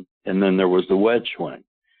swing, and then there was the wedge swing.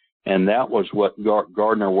 And that was what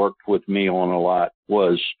Gardner worked with me on a lot,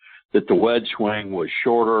 was that the wedge swing was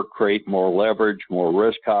shorter, create more leverage, more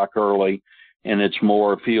wrist cock early, and it's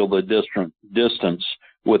more feel the distance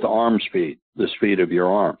with arm speed, the speed of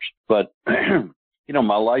your arms. But,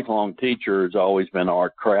 my lifelong teacher has always been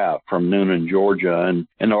Art Kraft from Noonan, Georgia,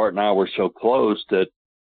 and Art and I were so close that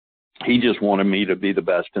he just wanted me to be the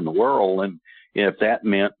best in the world. And if that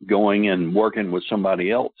meant going and working with somebody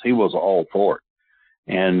else, he was all for it.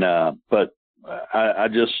 And, but I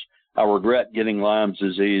regret getting Lyme's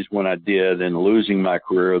disease when I did and losing my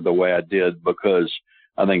career the way I did, because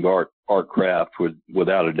I think Art Kraft would,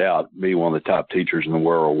 without a doubt, be one of the top teachers in the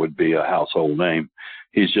world, would be a household name.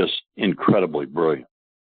 He's just incredibly brilliant.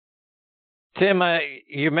 Tim,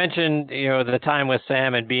 you mentioned, the time with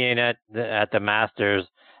Sam and being at the Masters.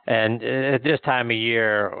 And at this time of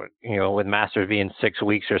year, with Masters being 6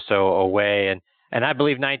 weeks or so away, and I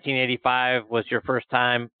believe 1985 was your first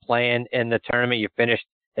time playing in the tournament. You finished,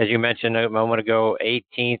 as you mentioned a moment ago,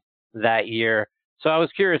 18th that year. So I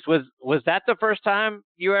was curious, was that the first time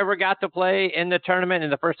you ever got to play in the tournament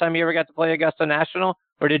and the first time you ever got to play Augusta National,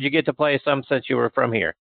 or did you get to play some since you were from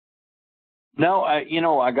here? No, I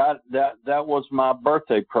got that. That was my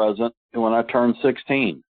birthday present when I turned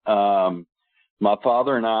 16. My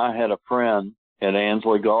father and I had a friend at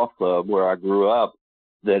Ansley Golf Club where I grew up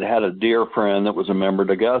that had a dear friend that was a member at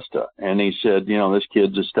Augusta. And he said, this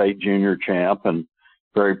kid's a state junior champ and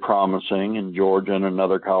very promising, and Georgia and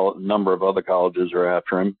number of other colleges are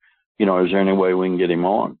after him. Is there any way we can get him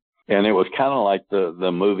on? And it was kind of like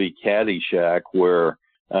the movie Caddyshack, where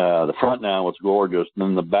the front nine was gorgeous, and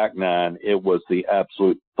then the back nine, it was the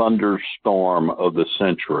absolute thunderstorm of the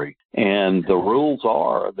century. And the rules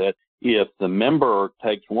are that if the member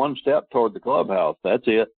takes one step toward the clubhouse, that's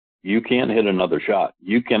it. You can't hit another shot.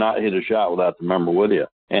 You cannot hit a shot without the member with you.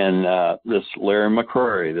 And this Larry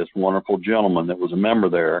McCrary, this wonderful gentleman that was a member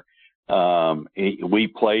there, we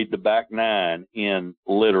played the back nine in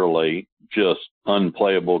literally just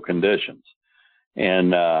unplayable conditions.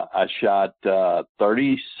 And I shot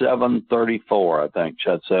 37-34, I think,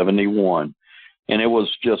 shot 71. And it was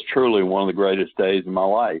just truly one of the greatest days of my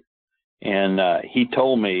life. And he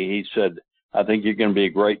told me, he said, "I think you're going to be a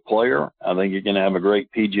great player. I think you're going to have a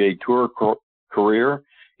great PGA Tour career.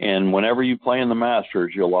 And whenever you play in the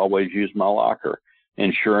Masters, you'll always use my locker."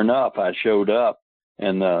 And sure enough, I showed up,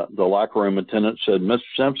 and the locker room attendant said, "Mr.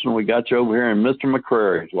 Simpson, we got you over here in Mr.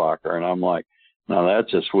 McCrary's locker." And I'm like, "Now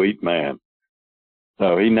that's a sweet man."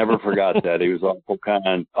 So he never forgot that. He was awful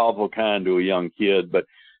kind to a young kid. But,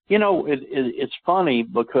 it's funny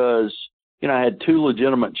because, I had two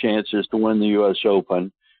legitimate chances to win the U.S.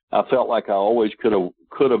 Open. I felt like I always could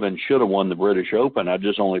have and should have won the British Open. I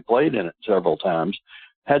just only played in it several times.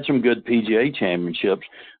 Had some good PGA championships,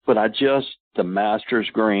 but the Masters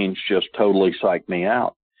greens just totally psyched me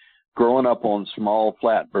out. Growing up on small,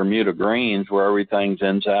 flat Bermuda greens where everything's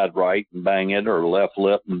inside right and bang it, or left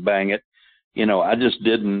lip and bang it,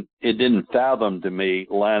 it didn't fathom to me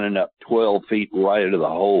lining up 12 feet right into the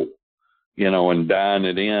hole, and dying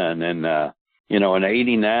it in. And, in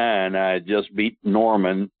 89, I had just beat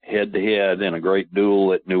Norman head to head in a great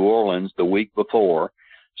duel at New Orleans the week before.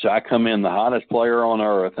 So I come in the hottest player on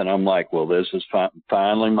earth, and I'm like, well, this is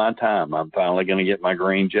finally my time. I'm finally going to get my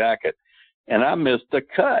green jacket. And I missed the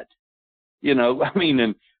cut,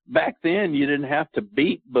 and back then you didn't have to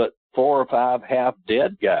beat but 4 or 5 half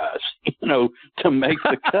dead guys, to make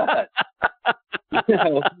the cut.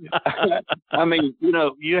 I mean,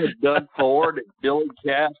 you had Doug Ford and Billy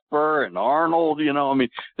Casper and Arnold,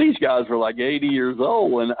 these guys were like 80 years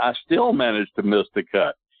old, and I still managed to miss the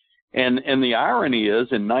cut. And the irony is,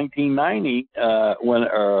 in 1990,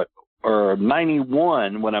 or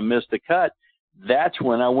 91, when I missed the cut, that's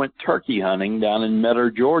when I went turkey hunting down in Metter,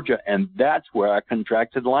 Georgia, and that's where I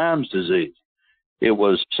contracted Lyme's disease. It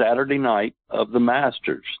was Saturday night of the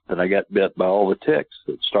Masters that I got bit by all the ticks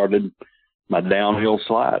that started my downhill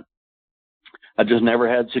slide. I just never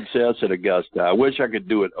had success at Augusta. I wish I could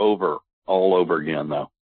do it all over again, though.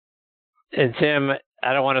 And Tim,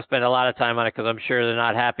 I don't want to spend a lot of time on it because I'm sure they're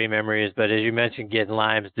not happy memories, but as you mentioned, getting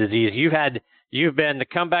Lyme's disease, you've been the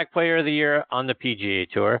comeback player of the year on the PGA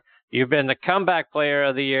Tour. You've been the comeback player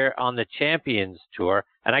of the year on the Champions Tour.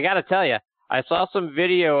 And I got to tell you, I saw some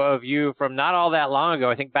video of you from not all that long ago,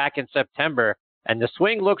 I think back in September, and the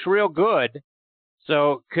swing looks real good.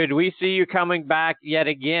 So could we see you coming back yet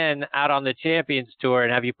again out on the Champions Tour,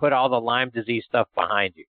 and have you put all the Lyme disease stuff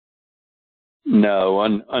behind you? No,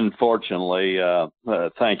 unfortunately,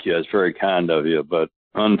 thank you. It's very kind of you, but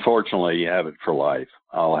unfortunately, you have it for life.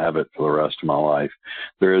 I'll have it for the rest of my life.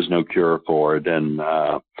 There is no cure for it. And,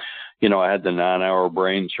 I had the 9-hour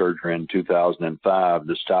brain surgery in 2005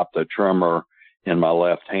 to stop the tremor in my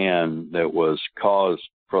left hand that was caused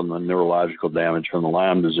from the neurological damage from the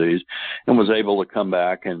Lyme disease, and was able to come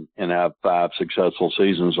back and have 5 successful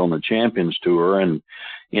seasons on the Champions Tour. And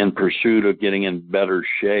in pursuit of getting in better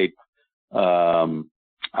shape, I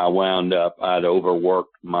wound up, I'd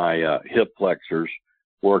overworked my hip flexors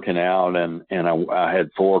working out, and I had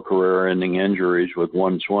 4 career-ending injuries with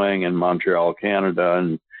one swing in Montreal,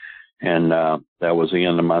 Canada, and that was the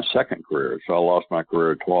end of my second career. So I lost my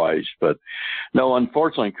career twice. But no,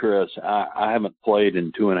 unfortunately, Chris, I haven't played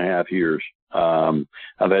in 2.5 years.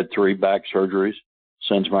 I've had 3 back surgeries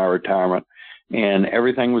since my retirement, and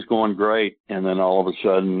everything was going great. And then all of a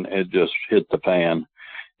sudden, it just hit the fan.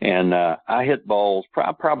 And I hit balls,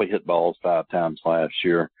 probably hit balls 5 times last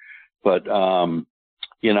year. But, I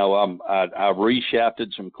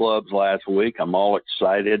reshafted some clubs last week. I'm all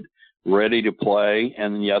excited, ready to play.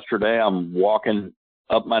 And yesterday I'm walking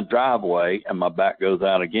up my driveway and my back goes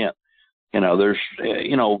out again. There's,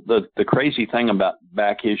 the crazy thing about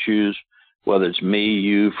back issues, whether it's me,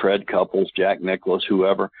 you, Fred Couples, Jack Nicklaus,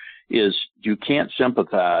 whoever, is you can't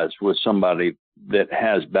sympathize with somebody that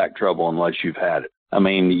has back trouble unless you've had it. I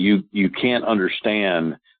mean, you can't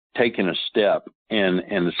understand taking a step and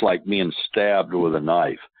it's like being stabbed with a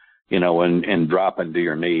knife, and dropping to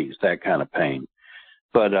your knees, that kind of pain.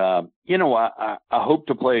 But, I hope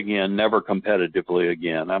to play again, never competitively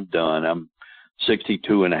again. I'm done. I'm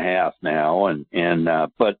 62 and a half now.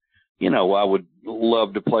 But, I would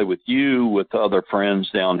love to play with you, with other friends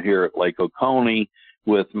down here at Lake Oconee,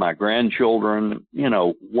 with my grandchildren,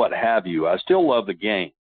 what have you. I still love the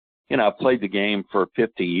game. I've played the game for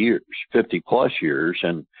 50 plus years,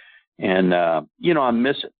 and I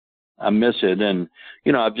miss it. I miss it. And,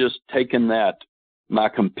 I've just taken my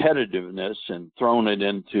competitiveness and thrown it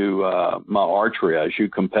into my archery. I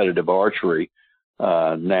shoot competitive archery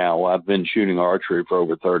now. I've been shooting archery for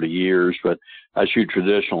over 30 years, but I shoot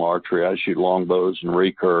traditional archery. I shoot longbows and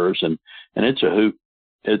recurves, and it's a hoot.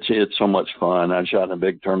 It's so much fun. I shot in a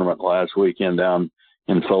big tournament last weekend down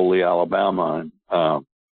in Foley, Alabama, and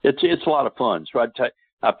it's a lot of fun. So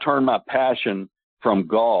I've turned my passion from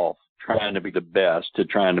golf, trying to be the best, to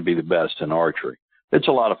trying to be the best in archery. It's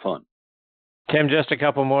a lot of fun. Tim, just a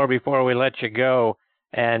couple more before we let you go.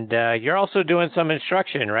 And you're also doing some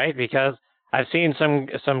instruction, right? Because I've seen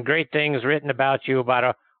some great things written about you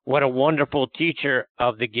about what a wonderful teacher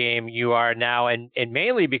of the game you are now, and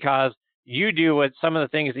mainly because you do what some of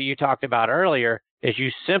the things that you talked about earlier is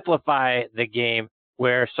you simplify the game,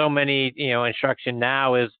 where so many, instruction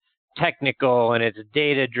now is technical and it's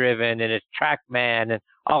data driven and it's TrackMan and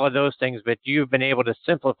all of those things, but you've been able to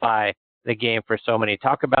simplify the game for so many.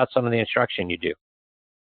 Talk about some of the instruction you do.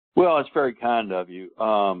 Well, it's very kind of you.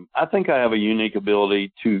 I think I have a unique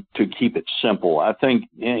ability to keep it simple. I think,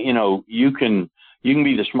 you can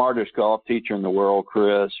be the smartest golf teacher in the world,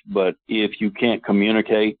 Chris, but if you can't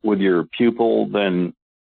communicate with your pupil, then,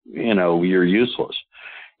 you're useless.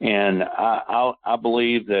 And I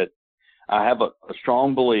believe that I have a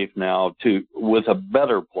strong belief now with a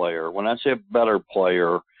better player. When I say a better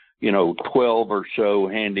player, 12 or so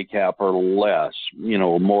handicap or less,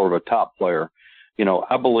 more of a top player,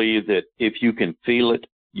 I believe that if you can feel it,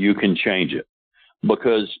 you can change it.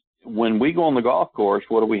 Because when we go on the golf course,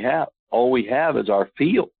 what do we have? All we have is our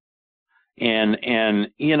feel. And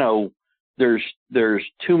there's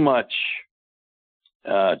too much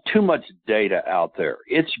data out there.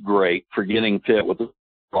 It's great for getting fit with the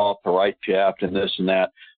right shaft and this and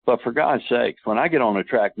that. But for God's sakes, when I get on a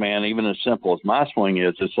track, man, even as simple as my swing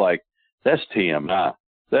is, it's like, that's TMI.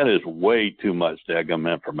 That is way too much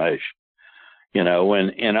daggum information,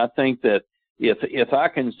 and I think that if I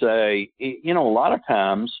can say, a lot of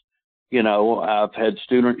times, I've had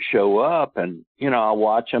students show up and, I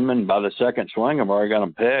watch them, and by the second swing, I've already got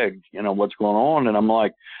them pegged, what's going on. And I'm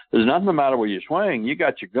like, there's nothing the matter with your swing. You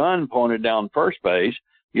got your gun pointed down first base.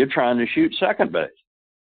 You're trying to shoot second base,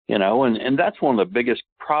 and that's one of the biggest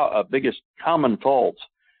common faults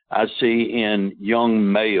I see in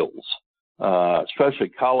young males, especially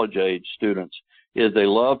college-age students, is they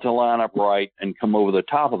love to line up right and come over the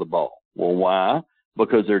top of the ball. Well, why?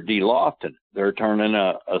 Because they're de-lofting. They're turning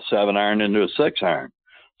a 7-iron into a 6-iron.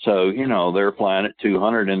 So, they're flying at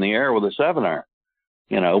 200 in the air with a 7-iron,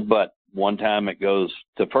 but one time it goes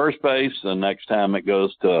to first base, the next time it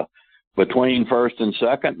goes to between first and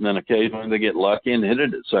second, and then occasionally they get lucky and hit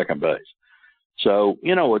it at second base. So,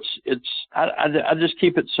 I just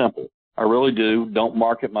keep it simple. I really do. Don't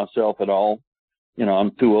market myself at all.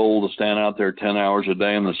 I'm too old to stand out there 10 hours a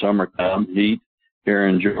day in the summertime heat here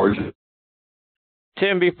in Georgia.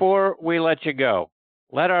 Tim, before we let you go,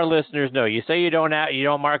 let our listeners know. You say you don't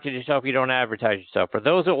market yourself, you don't advertise yourself. For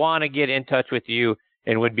those that want to get in touch with you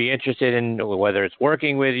and would be interested in whether it's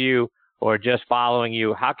working with you or just following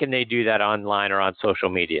you, how can they do that online or on social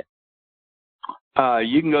media?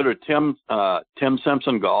 You can go to Tim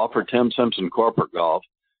Simpson Golf or Tim Simpson Corporate Golf,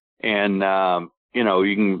 and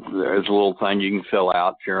there's a little thing you can fill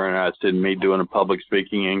out if you're interested in me doing a public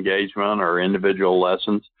speaking engagement or individual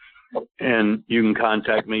lessons. And you can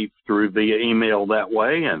contact me via email that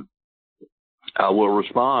way, and I will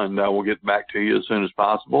respond. I will get back to you as soon as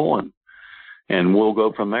possible, and we'll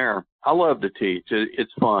go from there. I love to teach.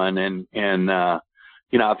 It's fun, and I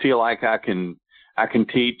feel like I can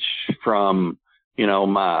teach from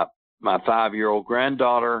my 5-year-old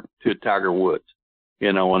granddaughter to Tiger Woods,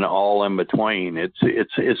 and all in between.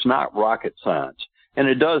 It's not rocket science, and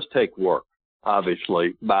it does take work,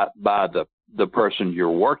 obviously, by the person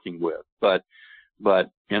you're working with, but I'm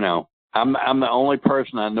the only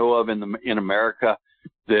person I know of in America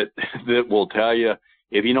that will tell you,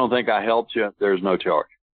 if you don't think I helped you, there's no charge.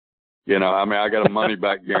 I got a money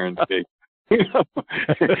back guarantee.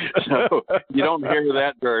 So you don't hear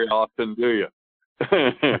that very often, do you?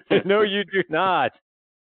 No, you do not.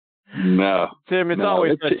 No, Tim, it's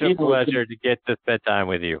always such a pleasure to get to spend time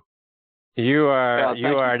with you. You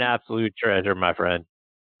are an absolute treasure, my friend.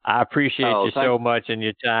 I appreciate you so much and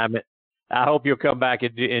your time. I hope you'll come back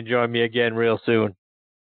and join me again real soon.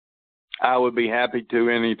 I would be happy to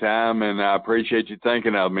anytime, and I appreciate you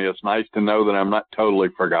thinking of me. It's nice to know that I'm not totally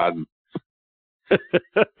forgotten.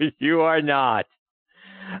 You are not.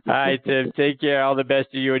 All right, Tim, take care. All the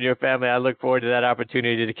best to you and your family. I look forward to that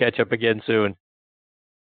opportunity to catch up again soon.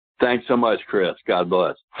 Thanks so much, Chris. God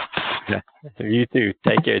bless. You too.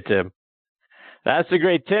 Take care, Tim. That's the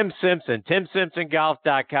great Tim Simpson,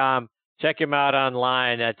 TimSimpsonGolf.com. Check him out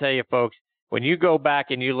online. I tell you, folks, when you go back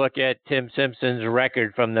and you look at Tim Simpson's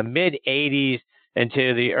record from the mid-'80s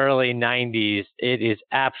into the early 90s, it is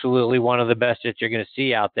absolutely one of the best that you're going to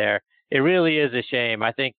see out there. It really is a shame.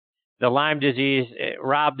 I think the Lyme disease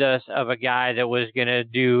robbed us of a guy that was going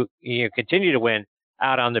to continue to win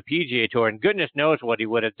out on the PGA Tour, and goodness knows what he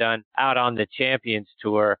would have done out on the Champions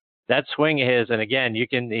Tour. That swing of his, and again,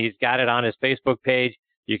 he's got it on his Facebook page.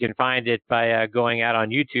 You can find it by going out on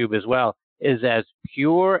YouTube as well, is as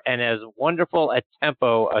pure and as wonderful a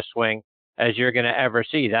tempo a swing as you're going to ever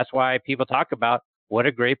see. That's why people talk about what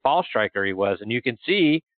a great ball striker he was. And you can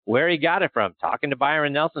see where he got it from. Talking to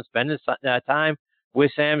Byron Nelson, spending time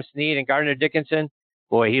with Sam Snead and Gardner Dickinson.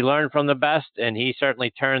 Boy, he learned from the best, and he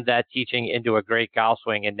certainly turned that teaching into a great golf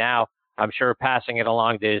swing. And now I'm sure passing it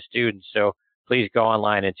along to his students. So please go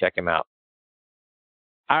online and check him out.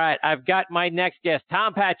 All right, I've got my next guest,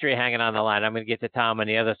 Tom Patri, hanging on the line. I'm going to get to Tom on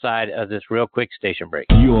the other side of this real quick station break.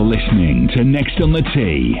 You're listening to Next on the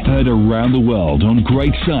Tee, heard around the world on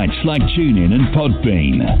great sites like TuneIn and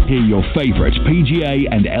Podbean. Hear your favorite PGA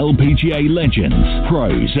and LPGA legends,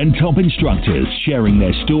 pros and top instructors sharing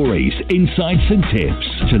their stories, insights and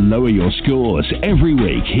tips to lower your scores every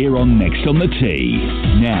week here on Next on the Tee.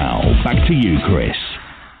 Now, back to you, Chris.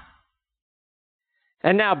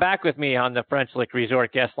 And now back with me on the French Lick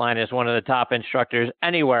Resort guest line is one of the top instructors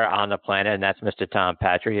anywhere on the planet, and that's Mr. Tom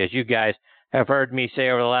Patri. As you guys have heard me say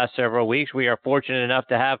over the last several weeks, we are fortunate enough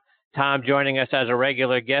to have Tom joining us as a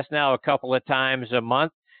regular guest now a couple of times a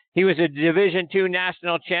month. He was a Division II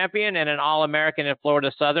national champion and an All-American at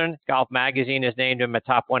Florida Southern. Golf Magazine has named him a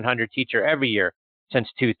top 100 teacher every year since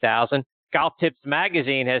 2000. Golf Tips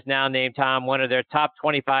Magazine has now named Tom one of their top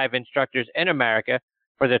 25 instructors in America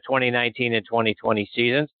for the 2019 and 2020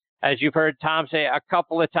 seasons. As you've heard Tom say a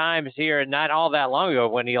couple of times here, not all that long ago,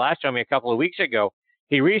 when he last showed me a couple of weeks ago,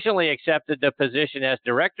 he recently accepted the position as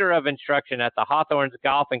Director of Instruction at the Hawthorns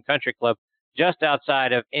Golf and Country Club just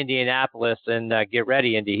outside of Indianapolis. And get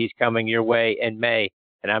ready, Indy. He's coming your way in May,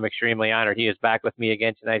 and I'm extremely honored. He is back with me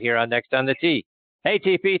again tonight here on Next on the Tee. Hey,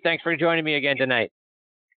 TP, thanks for joining me again tonight.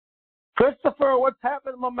 Christopher, what's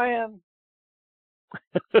happening, my man?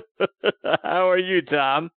 How are you,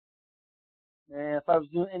 Tom? Man, if I was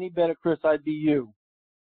doing any better, Chris, I'd be you.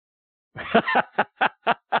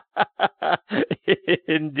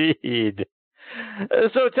 Indeed.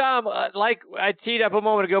 So, Tom, like I teed up a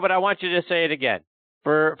moment ago, but I want you to say it again.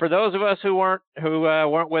 For those of us who weren't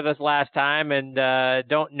with us last time and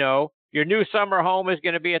don't know, your new summer home is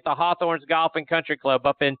going to be at the Hawthorns Golf and Country Club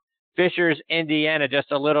up in Fishers, Indiana,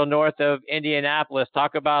 just a little north of Indianapolis.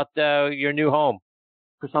 Talk about your new home.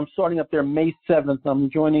 Because I'm starting up there May 7th. I'm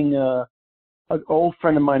joining an old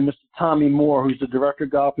friend of mine, Mr. Tommy Moore, who's the director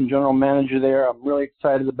of golf and general manager there. I'm really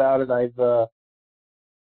excited about it.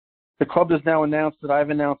 The club has now announced that I've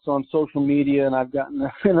announced on social media, and I've gotten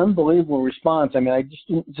an unbelievable response. I mean,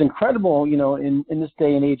 it's incredible, in this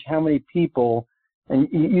day and age, how many people, and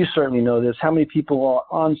you certainly know this, how many people are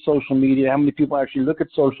on social media, how many people actually look at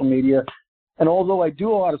social media. And although I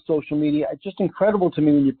do a lot of social media, it's just incredible to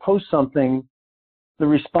me when you post something, the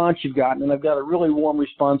response you've gotten. And I've got a really warm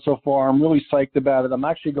response so far. I'm really psyched about it. I'm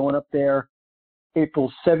actually going up there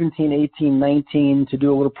April 17, 18, 19 to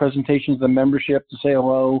do a little presentation to the membership to say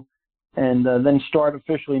hello, and then start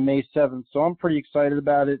officially May 7th. So I'm pretty excited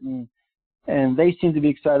about it, and they seem to be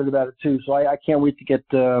excited about it too. So I can't wait to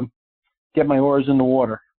get my oars in the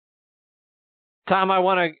water. Tom, I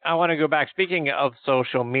want to go back. Speaking of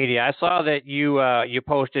social media, I saw that you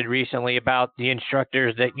posted recently about the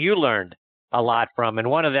instructors that you learned a lot from, and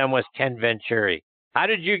one of them was Ken Venturi. How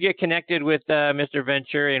did you get connected with Mr.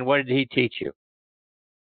 Venturi, and what did he teach you?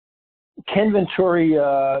 Ken Venturi,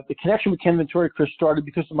 the connection with Ken Venturi, Chris, started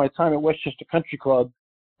because of my time at Westchester Country Club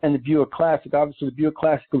and the Buick Classic. Obviously, the Buick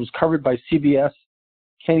Classic was covered by CBS.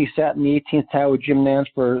 Kenny sat in the 18th tower with Jim Nance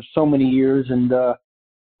for so many years, and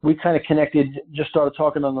we kind of connected, just started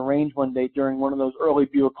talking on the range one day during one of those early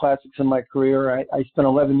Buick Classics in my career. I spent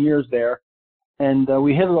 11 years there, and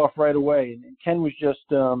we hit it off right away. And Ken was just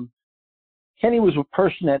Kenny was a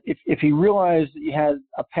person that if he realized that he had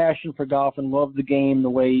a passion for golf and loved the game the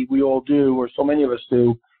way we all do, or so many of us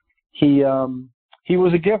do, he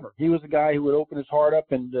was a giver. He was a guy who would open his heart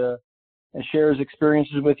up and share his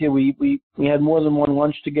experiences with you. We had more than one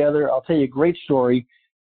lunch together. I'll tell you a great story.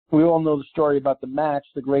 We all know the story about the match,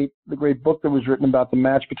 the great book that was written about the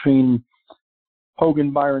match between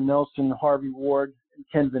Hogan, Byron Nelson, Harvey Ward, and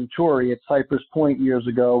Ken Venturi at Cypress Point years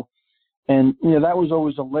ago. And, that was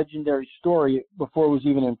always a legendary story before it was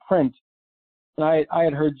even in print. And I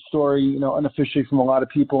had heard the story, unofficially from a lot of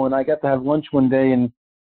people, and I got to have lunch one day, and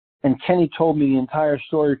Kenny told me the entire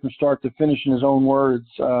story from start to finish in his own words.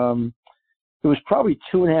 It was probably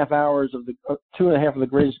 2.5 hours of the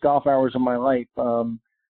greatest golf hours of my life.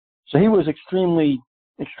 So he was extremely,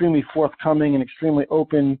 extremely forthcoming and extremely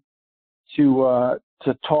open to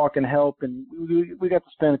talk and help. And we got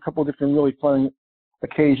to spend a couple of different really fun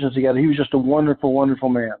occasions together. He was just a wonderful, wonderful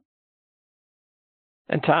man.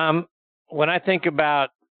 And Tom, when I think about,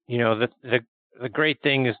 the great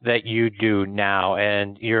things that you do now,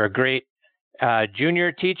 and you're a great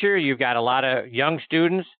junior teacher, you've got a lot of young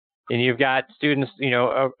students, and you've got students,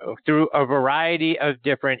 through a variety of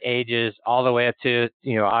different ages, all the way up to,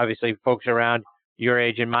 obviously folks around your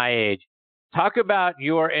age and my age. Talk about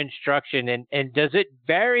your instruction, and does it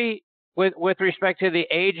vary with respect to the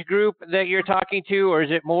age group that you're talking to, or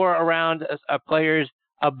is it more around a player's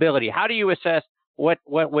ability? How do you assess what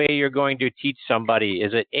way you're going to teach somebody?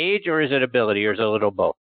 Is it age, or is it ability, or is it a little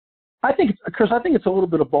both? I think it's a little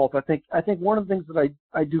bit of both. I think one of the things that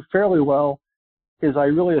I do fairly well is I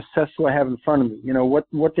really assess who I have in front of me.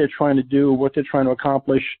 What they're trying to do, what they're trying to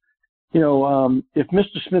accomplish. If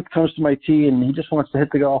Mr. Smith comes to my tee and he just wants to hit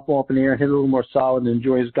the golf ball up in the air and hit it a little more solid and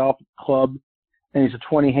enjoy his golf club, and he's a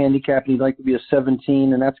 20 handicap and he'd like to be a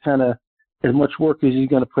 17, and that's kind of as much work as he's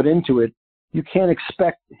going to put into it, you can't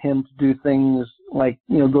expect him to do things like,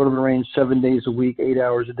 go to the range 7 days a week, 8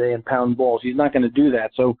 hours a day, and pound balls. He's not going to do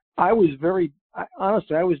that. So I was very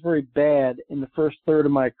bad in the first third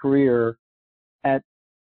of my career at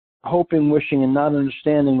hoping, wishing, and not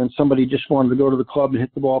understanding when somebody just wanted to go to the club and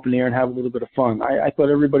hit the ball up in the air and have a little bit of fun. I thought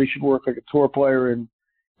everybody should work like a tour player and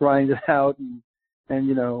grind it out and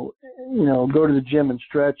go to the gym and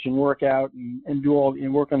stretch and work out and do all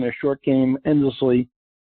and work on their short game endlessly.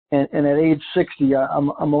 And at age 60, I'm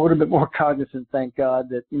a little bit more cognizant, thank God,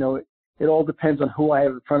 that it all depends on who I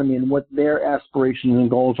have in front of me and what their aspirations and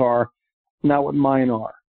goals are, not what mine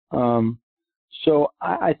are. So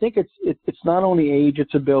I think it's not only age,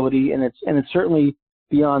 it's ability, and it's certainly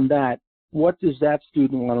beyond that. What does that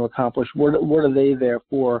student want to accomplish? What are they there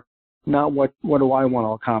for? Not what do I want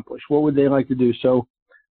to accomplish? What would they like to do? So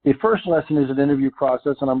the first lesson is an interview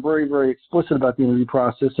process, and I'm very, very explicit about the interview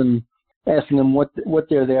process and asking them what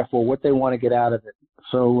they're there for, what they want to get out of it.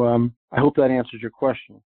 So I hope that answers your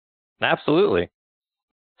question. Absolutely.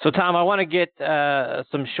 So, Tom, I want to get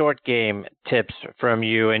some short game tips from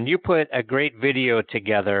you, and you put a great video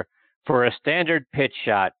together for a standard pitch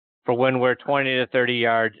shot for when we're 20 to 30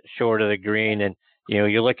 yards short of the green, and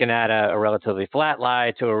you're looking at a relatively flat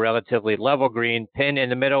lie to a relatively level green, pin in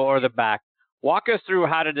the middle or the back. Walk us through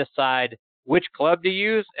how to decide which club to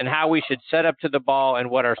use and how we should set up to the ball and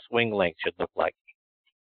what our swing length should look like.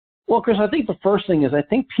 Well, Chris, I think the first thing is I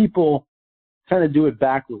think people kind of do it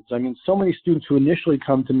backwards. I mean, so many students who initially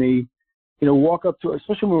come to me, walk up to,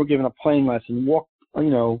 especially when we're giving a playing lesson, walk,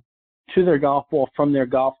 to their golf ball from their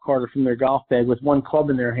golf cart or from their golf bag with one club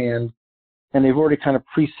in their hand, and they've already kind of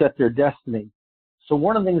preset their destiny. So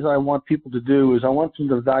one of the things that I want people to do is I want them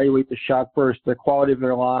to evaluate the shot first, the quality of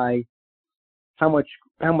their lie, how much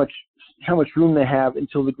room they have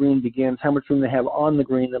until the green begins, how much room they have on the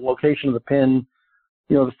green, the location of the pin,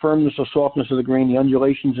 the firmness or softness of the green, the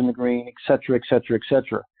undulations in the green, et cetera, et cetera, et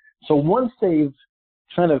cetera. So once they've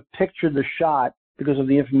kind of pictured the shot because of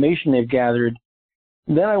the information they've gathered,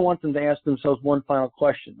 then I want them to ask themselves one final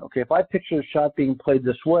question. Okay, if I picture the shot being played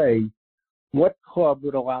this way, what club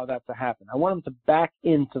would allow that to happen? I want them to back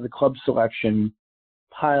into the club selection,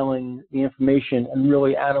 piling the information and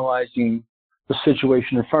really analyzing the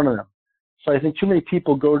situation in front of them. So I think too many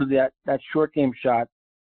people go to that short game shot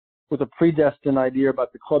with a predestined idea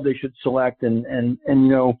about the club they should select, and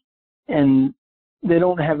they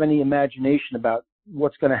don't have any imagination about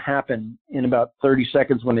what's going to happen in about 30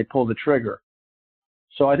 seconds when they pull the trigger.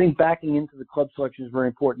 So I think backing into the club selection is very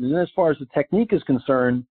important. And then as far as the technique is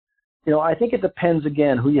concerned, I think it depends,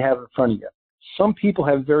 again, who you have in front of you. Some people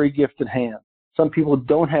have very gifted hands. Some people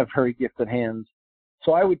don't have very gifted hands.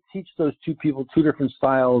 So I would teach those two people two different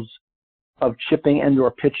styles of chipping and or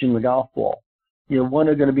pitching the golf ball. One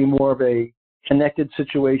are going to be more of a connected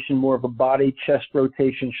situation, more of a body chest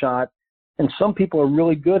rotation shot. And some people are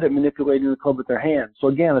really good at manipulating the club with their hands. So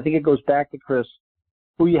again, I think it goes back to, Chris,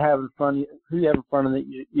 who you have in front of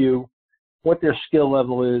you, what their skill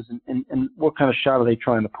level is, and what kind of shot are they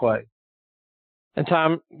trying to play. And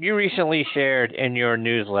Tom, you recently shared in your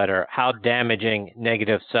newsletter how damaging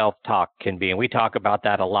negative self-talk can be. And we talk about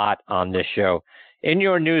that a lot on this show. In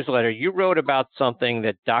your newsletter, you wrote about something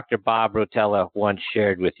that Dr. Bob Rotella once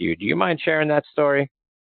shared with you. Do you mind sharing that story?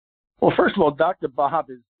 Well, first of all, Dr. Bob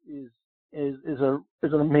is an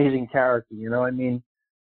amazing character.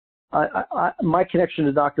 My connection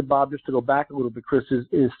to Dr. Bob, just to go back a little bit, Chris,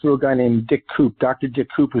 is through a guy named Dick Coop. Dr. Dick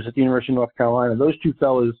Coop was at the University of North Carolina. Those two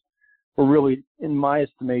fellas were really, in my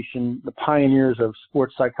estimation, the pioneers of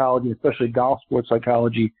sports psychology, especially golf sports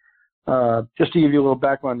psychology. Just to give you a little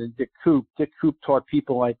background on Dick Coop taught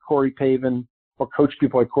people like Corey Pavin, or coached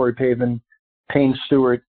people like Corey Pavin, Payne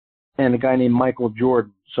Stewart, and a guy named Michael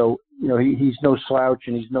Jordan. So, he's no slouch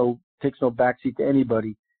and takes no backseat to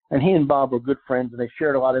anybody. And he and Bob were good friends, and they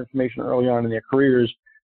shared a lot of information early on in their careers.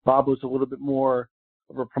 Bob was a little bit more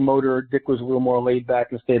of a promoter. Dick was a little more laid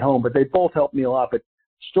back and stayed home, but they both helped me a lot. But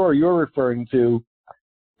the story you're referring to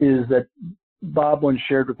is that Bob once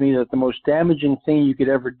shared with me that the most damaging thing you could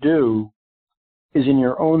ever do is in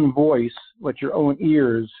your own voice, let your own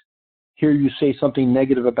ears hear you say something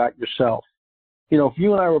negative about yourself. If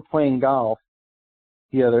you and I were playing golf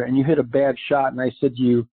together and you hit a bad shot and I said to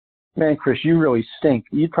you, man, Chris, you really stink,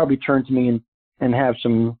 you'd probably turn to me and have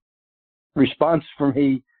some response from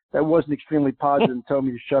me that wasn't extremely positive and tell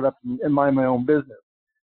me to shut up and mind my own business.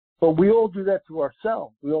 But we all do that to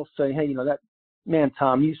ourselves. We all say, hey, that man,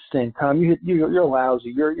 Tom, you stink. Tom, you're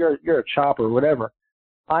lousy. You're a chopper, whatever.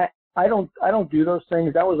 I don't do those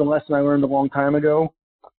things. That was a lesson I learned a long time ago.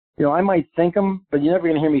 I might think them, but you're never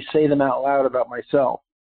going to hear me say them out loud about myself,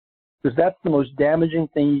 because that's the most damaging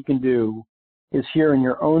thing you can do, is hear in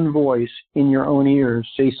your own voice, in your own ears,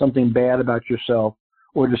 say something bad about yourself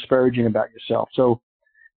or disparaging about yourself. So,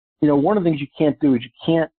 one of the things you can't do is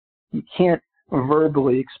you can't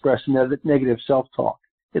verbally express negative self-talk.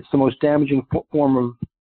 it's the most damaging form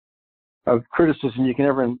of criticism you can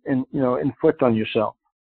ever inflict on yourself.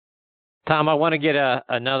 Tom, I want to get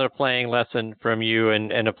another playing lesson from you,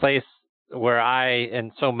 and a place where I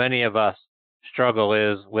and so many of us struggle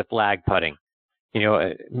is with lag putting.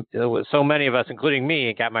 So many of us, including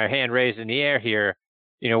me, got my hand raised in the air here.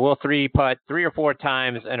 We'll three putt 3 or 4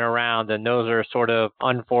 times in a round, and those are sort of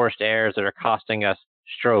unforced errors that are costing us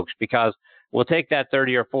strokes, because we'll take that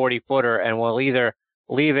 30 or 40 footer and we'll either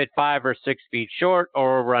leave it 5 or 6 feet short,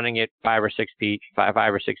 or we're running it 5 or 6 feet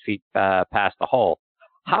past the hole.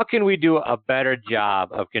 How can we do a better job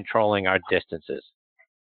of controlling our distances?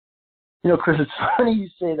 Chris, it's funny you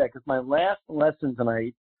say that, because my last lesson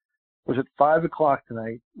tonight was at 5 o'clock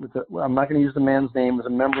tonight. I'm not going to use the man's name. As a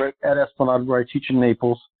member at Esplanade, where I teach in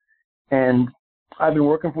Naples, and I've been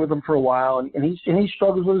working with him for a while, and he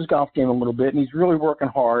struggles with his golf game a little bit, and he's really working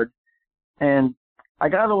hard. And I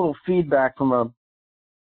got a little feedback from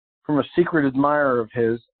a secret admirer of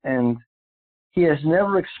his, and he has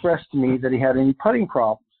never expressed to me that he had any putting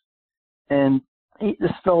problems. And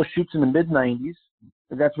this fellow shoots in the mid-90s.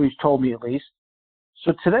 That's what he's told me, at least.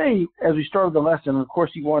 So today, as we started the lesson, of course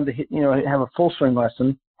he wanted to have a full swing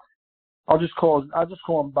lesson. I'll just call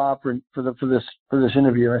him Bob for this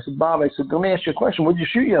interview. I said, Bob, let me ask you a question. What did you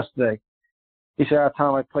shoot yesterday? He said,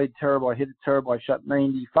 Tom, I played terrible. I hit it terrible. I shot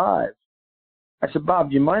 95. I said, Bob,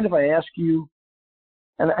 do you mind if I ask you?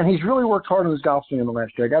 And he's really worked hard on his golf swing in the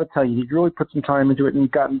last year. I got to tell you, he's really put some time into it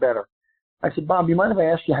and gotten better. I said, Bob, do you mind if I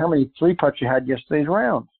ask you how many 3-putts you had yesterday's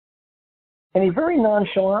round? And he very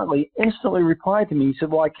nonchalantly instantly replied to me. He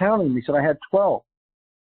said, well, I counted them. He said, I had 12.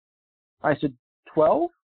 I said, 12?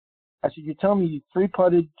 I said, you tell me you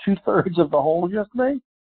 3-putted 2/3 of the holes yesterday?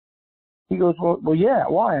 He goes, well, yeah.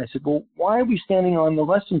 Why? I said, well, why are we standing on the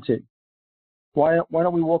lesson tee? Why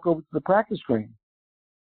don't we walk over to the practice green?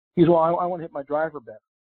 He goes, well, I want to hit my driver better.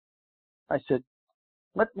 I said,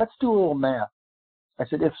 let's do a little math. I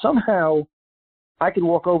said, if somehow I could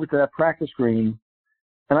walk over to that practice green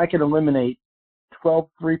and I could eliminate 12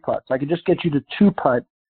 3-putts, I could just get you to 2-putt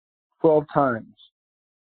 12 times.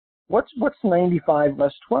 What's 95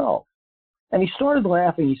 less 12? And he started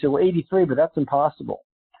laughing. He said, well, 83, but that's impossible.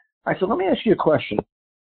 I said, let me ask you a question.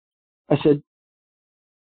 I said,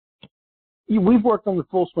 we've worked on the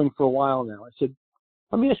full swing for a while now. I said,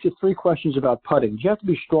 let me ask you 3 questions about putting. Do you have to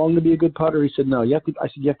be strong to be a good putter? He said, no. I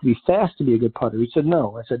said, you have to be fast to be a good putter. He said,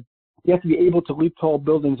 no. I said, you have to be able to leap tall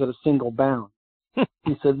buildings at a single bound.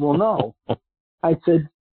 He said, well, no. I said,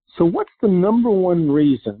 so what's the number one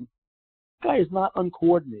reason? The guy is not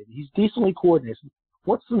uncoordinated. He's decently coordinated.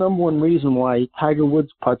 What's the number one reason why Tiger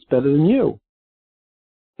Woods putts better than you?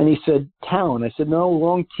 And he said, talent. I said, no,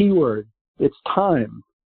 wrong keyword. It's time.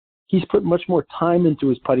 He's put much more time into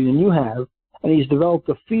his putting than you have. And he's developed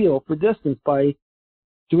a feel for distance by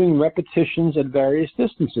doing repetitions at various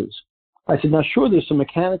distances. I said, now, sure, there's some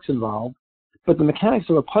mechanics involved, but the mechanics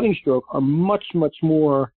of a putting stroke are much, much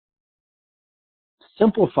more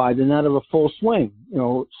simplified than that of a full swing.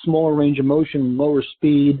 Smaller range of motion, lower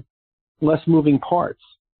speed, less moving parts.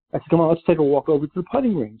 I said, come on, let's take a walk over to the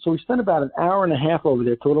putting green. So we spent about an hour and a half over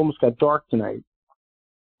there till it almost got dark tonight.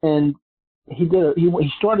 And he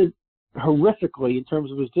started horrifically in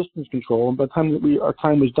terms of his distance control, and by the time that our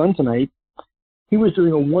time was done tonight, he was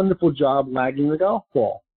doing a wonderful job lagging the golf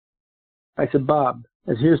ball. I said, Bob,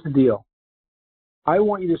 here's the deal. I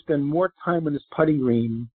want you to spend more time on this putting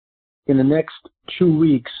green in the next 2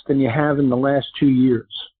 weeks than you have in the last 2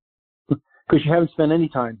 years, because you haven't spent any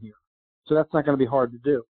time here. So that's not going to be hard to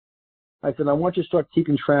do. I said, I want you to start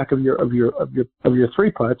keeping track of your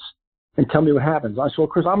 3-putts and tell me what happens. I said, well,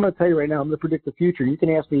 Chris, I'm going to tell you right now, I'm going to predict the future. You can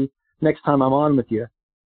ask me next time I'm on with you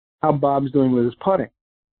how Bob's doing with his putting,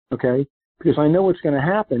 okay? Because I know what's going to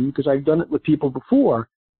happen, because I've done it with people before.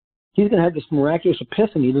 He's going to have this miraculous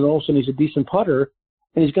epiphany that all of a sudden he's a decent putter,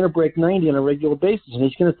 and he's going to break 90 on a regular basis, and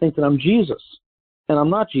he's going to think that I'm Jesus. And I'm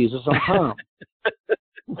not Jesus, I'm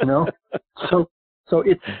Tom. So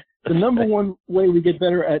it's the number one way we get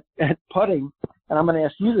better at putting, and I'm going to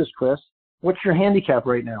ask you this, Chris. What's your handicap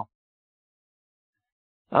right now?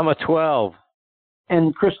 I'm a 12.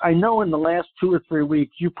 And, Chris, I know in the last 2 or 3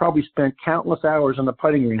 weeks you've probably spent countless hours on the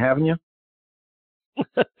putting green, haven't you?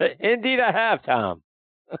 Indeed I have, Tom.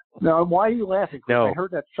 Now, why are you laughing, Chris? No. I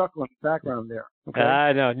heard that chuckle in the background there.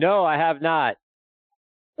 Okay? No, I have not.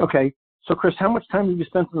 Okay. So, Chris, how much time have you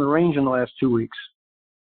spent on the range in the last 2 weeks?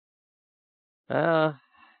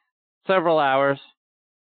 Several hours.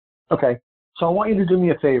 Okay. So I want you to do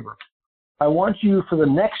me a favor. I want you for the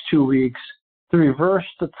next 2 weeks to reverse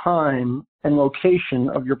the time and location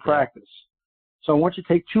of your practice. So I want you to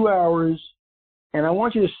take 2 hours, and I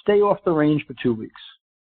want you to stay off the range for 2 weeks.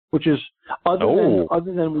 which is other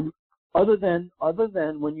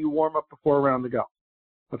than when you warm up before a round to go.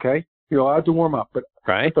 Okay, you're allowed to warm up, but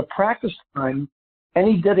right. the practice time,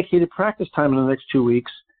 any dedicated practice time in the next 2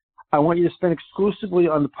 weeks, I want you to spend exclusively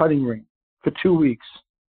on the putting green for 2 weeks,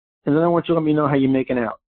 and then I want you to let me know how you're making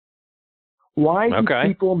out. Why do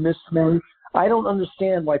people mismanage? I don't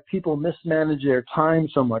understand why people mismanage their time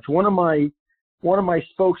so much. One of my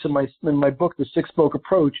spokes in my book, The Six Spoke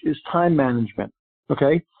Approach, is time management.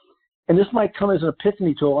 Okay, and this might come as an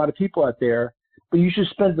epiphany to a lot of people out there, but you should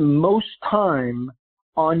spend the most time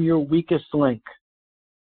on your weakest link,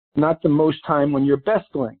 not the most time on your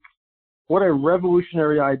best link. What a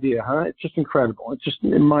revolutionary idea, huh? It's just incredible. It's just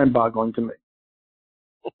mind-boggling to me.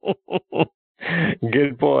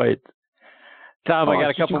 Good point. Tom, I got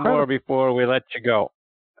a couple more before we let you go.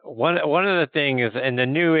 One of the things in the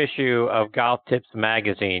new issue of Golf Tips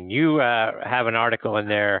magazine, you have an article in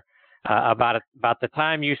there about the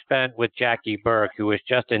time you spent with Jackie Burke, who was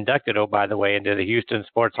just inducted, by the way, into the Houston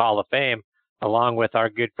Sports Hall of Fame, along with our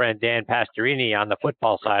good friend Dan Pastorini on the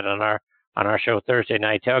football side on our show Thursday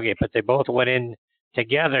Night Tailgate. But they both went in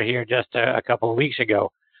together here just a couple of weeks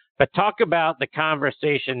ago. But talk about the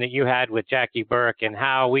conversation that you had with Jackie Burke and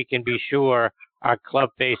how we can be sure our club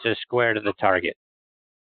face is square to the target.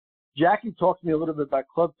 Jackie talked to me a little bit about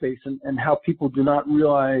club face and how people do not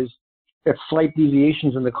realize that slight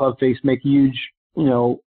deviations in the club face make huge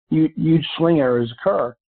swing errors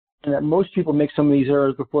occur, and that most people make some of these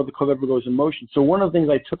errors before the club ever goes in motion. So one of the things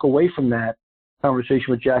I took away from that conversation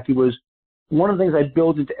with Jackie was one of the things I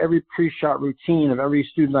build into every pre-shot routine of every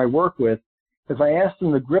student I work with is I ask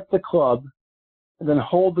them to grip the club and then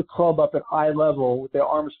hold the club up at eye level with their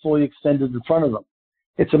arms fully extended in front of them.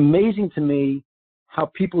 It's amazing to me how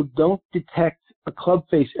people don't detect a club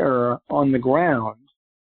face error on the ground,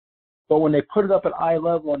 but when they put it up at eye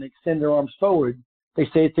level and extend their arms forward, they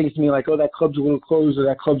say things to me like, oh, that club's a little closed or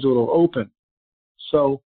that club's a little open.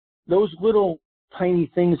 So those little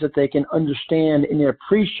tiny things that they can understand in their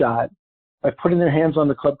pre-shot by putting their hands on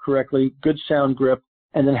the club correctly, good sound grip,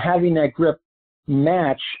 and then having that grip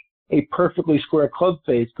match a perfectly square club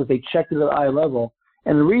face because they checked it at eye level.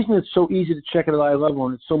 And the reason it's so easy to check it at eye level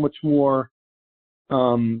and it's so much more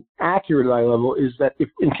accurate at eye level is that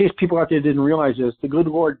in case people out there didn't realize this, the good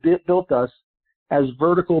Lord built us as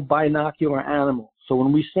vertical binocular animals. So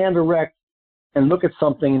when we stand erect and look at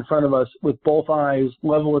something in front of us with both eyes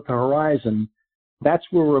level with the horizon, that's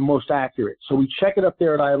where we're most accurate. So we check it up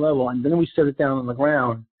there at eye level and then we set it down on the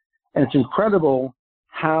ground. And it's incredible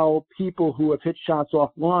how people who have hit shots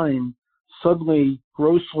offline suddenly,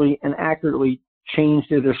 grossly, and accurately change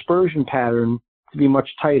their dispersion pattern to be much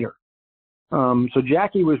tighter. So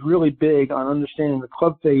Jackie was really big on understanding the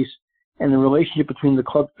club face and the relationship between the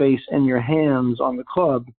club face and your hands on the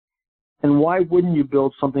club. And why wouldn't you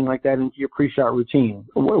build something like that into your pre-shot routine?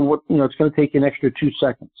 It's going to take an extra 2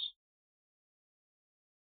 seconds.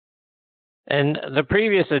 In the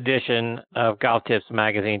previous edition of Golf Tips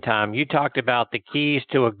magazine, Tom, you talked about the keys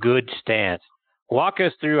to a good stance. Walk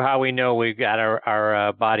us through how we know we've got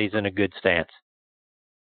our bodies in a good stance.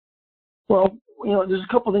 Well, there's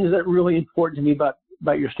a couple things that are really important to me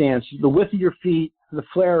about your stance. The width of your feet, the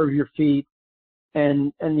flare of your feet,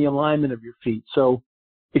 and the alignment of your feet. So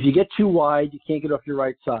if you get too wide, you can't get off your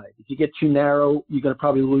right side. If you get too narrow, you're going to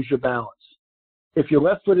probably lose your balance. If your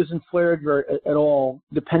left foot isn't flared at all,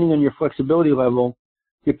 depending on your flexibility level,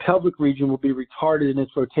 your pelvic region will be retarded in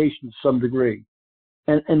its rotation to some degree.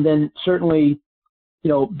 And then certainly,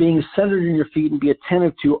 being centered in your feet and be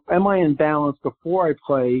attentive to, am I in balance before I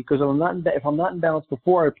play? Because if I'm not in balance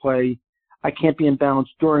before I play, I can't be in balance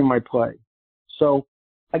during my play. So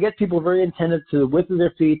I get people very attentive to the width of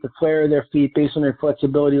their feet, the flare of their feet based on their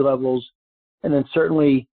flexibility levels. And then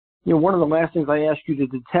certainly, one of the last things I ask you to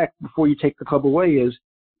detect before you take the club away is,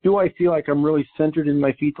 do I feel like I'm really centered in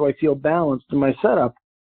my feet? Do I feel balanced in my setup?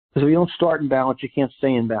 Because if you don't start in balance, you can't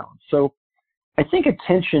stay in balance. So I think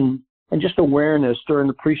attention and just awareness during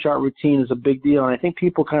the pre-shot routine is a big deal. And I think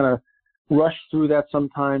people kind of rush through that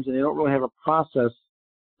sometimes, and they don't really have a process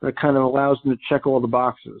that kind of allows them to check all the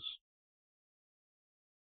boxes.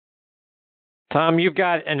 Tom, you've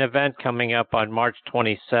got an event coming up on March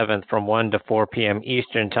 27th from 1 to 4 p.m.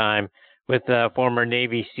 Eastern Time with former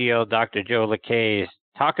Navy SEAL Dr. Joe Lacaze.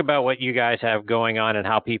 Talk about what you guys have going on and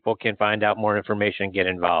how people can find out more information and get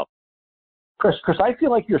involved. Chris, I feel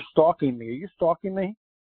like you're stalking me. Are you stalking me?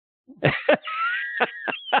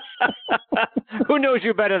 Who knows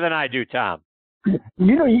you better than I do, Tom? You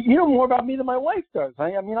know more about me than my wife does.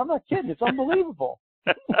 I mean, I'm not kidding. It's unbelievable.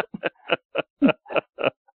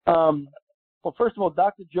 Well, first of all,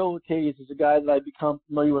 Dr. Joe Lacaze is a guy that I've become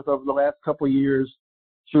familiar with over the last couple of years.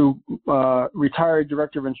 through retired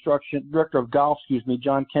director of golf,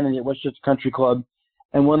 John Kennedy at Westchester Country Club,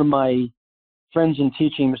 and one of my friends in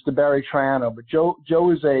teaching, Mr. Barry Triano. But Joe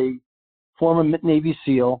is a former Navy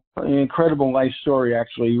SEAL, an incredible life story,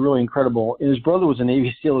 actually, really incredible. And his brother was a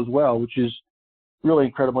Navy SEAL as well, which is really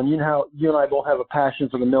incredible. And you know how you and I both have a passion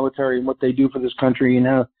for the military and what they do for this country and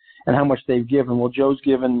how much they've given. Well, Joe's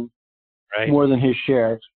given more than his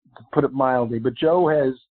share, to put it mildly. But Joe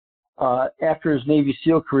has, after his Navy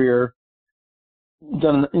SEAL career,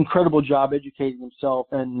 done an incredible job educating himself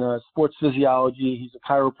in sports physiology. He's a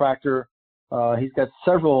chiropractor. He's got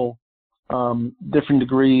several different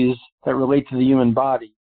degrees that relate to the human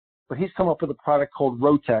body. But he's come up with a product called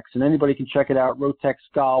Rotex, and anybody can check it out, Rotex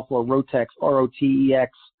Golf or Rotex, Rotex,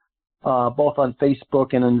 both on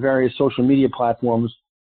Facebook and on various social media platforms.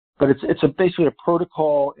 But it's basically a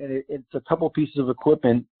protocol, and it's a couple pieces of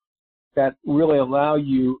equipment that really allow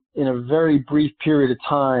you in a very brief period of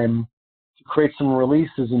time to create some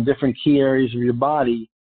releases in different key areas of your body.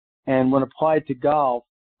 And when applied to golf,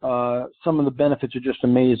 some of the benefits are just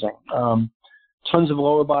amazing. Tons of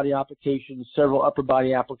lower body applications, several upper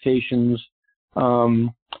body applications. The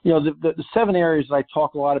 7 areas that I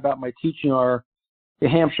talk a lot about in my teaching are your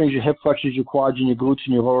hamstrings, your hip flexors, your quads, and your glutes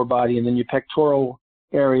in your lower body, and then your pectoral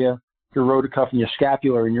area, your rotacuff, and your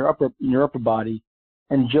scapular in your upper body.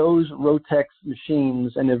 And Joe's Rotex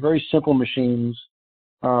machines, and they're very simple machines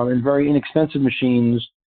and very inexpensive machines,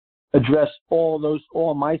 address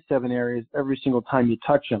all my 7 areas every single time you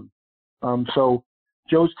touch them. So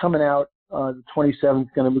Joe's coming out the 27th.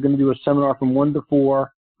 We're going to do a seminar from 1 to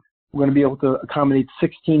 4. We're going to be able to accommodate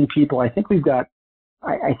 16 people. I think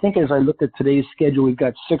as I looked at today's schedule, we've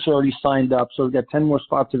got 6 already signed up, so we've got 10 more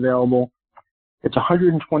spots available. It's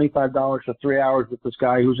 $125 for 3 hours with this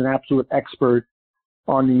guy who's an absolute expert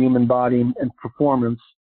on the human body and performance.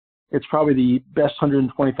 It's probably the best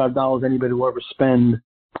 $125 anybody will ever spend.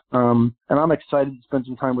 And I'm excited to spend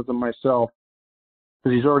some time with him myself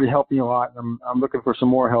because he's already helped me a lot. And I'm looking for some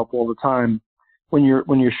more help all the time. When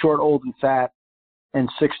you're short, old, and fat, and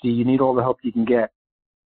 60, you need all the help you can get.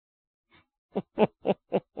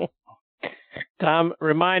 Tom,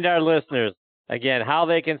 remind our listeners again how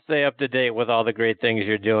they can stay up to date with all the great things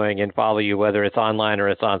you're doing and follow you, whether it's online or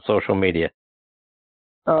it's on social media.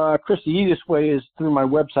 Chris, the easiest way is through my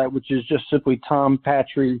website, which is just simply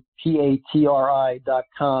tompatri,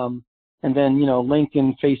 PATRI.com, and then,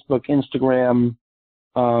 LinkedIn, Facebook, Instagram,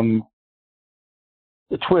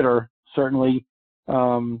 Twitter, certainly.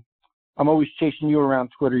 I'm always chasing you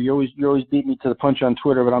around Twitter. You always beat me to the punch on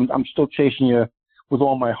Twitter, but I'm still chasing you with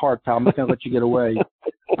all my heart, pal. I'm not going to let you get away.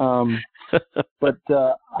 But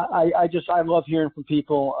I love hearing from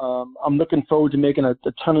people. I'm looking forward to making a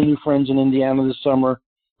ton of new friends in Indiana this summer.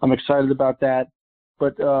 I'm excited about that.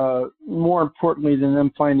 But more importantly than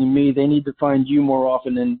them finding me, they need to find you more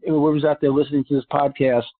often. And whoever's out there listening to this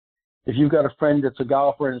podcast, if you've got a friend that's a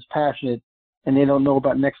golfer and is passionate and they don't know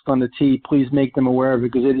about Next on the Tee, please make them aware of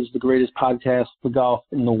it because it is the greatest podcast for golf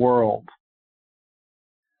in the world.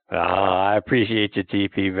 I appreciate you,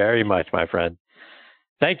 TP, very much, my friend.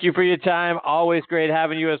 Thank you for your time. Always great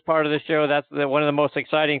having you as part of the show. That's one of the most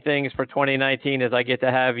exciting things for 2019 is I get to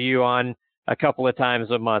have you on a couple of times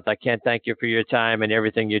a month. I can't thank you for your time and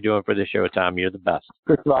everything you're doing for the show, Tom. You're the best.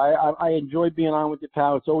 Good. I enjoy being on with you,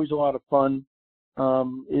 pal. It's always a lot of fun.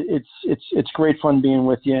 It's great fun being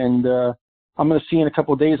with you, and I'm going to see you in a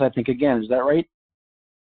couple of days, I think, again. Is that right?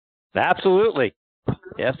 Absolutely.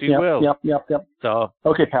 Yes, you will. Yep. So,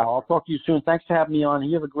 okay, pal. I'll talk to you soon. Thanks for having me on.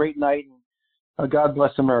 You have a great night. God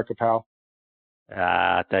bless America, pal.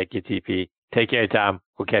 Thank you, TP. Take care, Tom.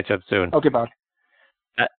 We'll catch up soon. Okay, pal.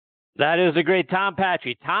 That is the great Tom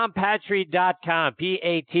Patri. TomPatri.com.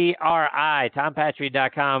 Patri.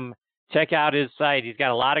 TomPatri.com. Check out his site. He's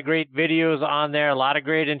got a lot of great videos on there, a lot of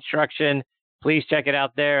great instruction. Please check it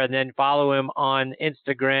out there, and then follow him on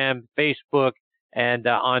Instagram, Facebook, and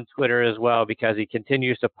on Twitter as well, because he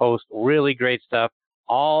continues to post really great stuff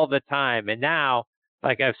all the time. And now,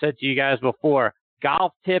 like I've said to you guys before,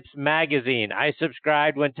 Golf Tips Magazine. I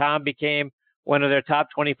subscribed when Tom became one of their top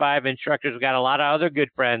 25 instructors. We've got a lot of other good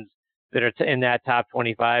friends that are in that top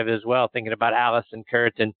 25 as well, thinking about Allison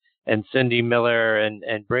Kurt and Cindy Miller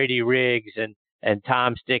and Brady Riggs and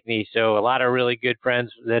Tom Stickney. So a lot of really good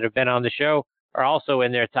friends that have been on the show are also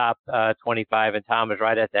in their top 25, and Tom is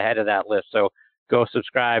right at the head of that list. So go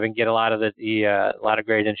subscribe and get a lot of a lot of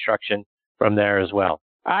great instruction from there as well.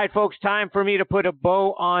 All right, folks, time for me to put a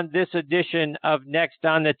bow on this edition of Next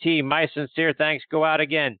on the Tee. My sincere thanks go out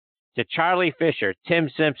again to Charlie Fisher, Tim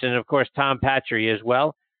Simpson, and of course Tom Patri as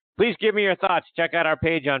well. Please give me your thoughts. Check out our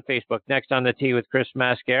page on Facebook, Next on the Tee with Chris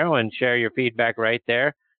Mascaro, and share your feedback right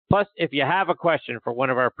there. Plus, if you have a question for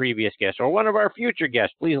one of our previous guests or one of our future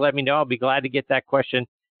guests, please let me know. I'll be glad to get that question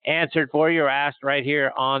answered for you or asked right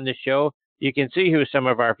here on the show. You can see who some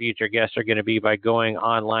of our future guests are going to be by going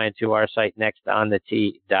online to our site,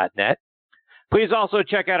 nextonthetee.net. Please also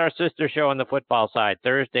check out our sister show on the football side,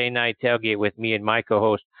 Thursday Night Tailgate with me and my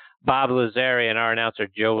co-host, Bob Lazari, and our announcer,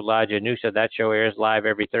 Joe Lajanusa. That show airs live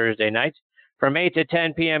every Thursday night from 8 to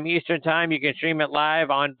 10 p.m. Eastern Time. You can stream it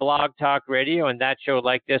live on Blog Talk Radio, and that show,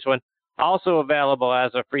 like this one, also available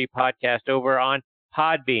as a free podcast over on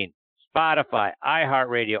Podbean, Spotify,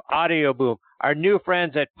 iHeartRadio, Audio Boom. Our new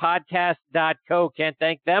friends at podcast.co, can't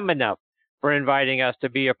thank them enough for inviting us to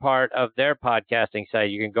be a part of their podcasting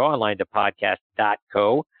site. You can go online to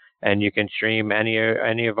podcast.co, and you can stream any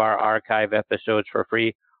of our archive episodes for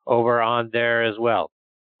free over on there as well.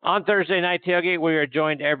 On Thursday Night Tailgate, we are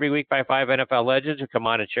joined every week by 5 NFL legends who come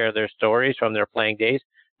on and share their stories from their playing days,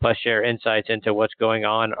 plus share insights into what's going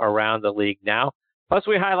on around the league now. Plus,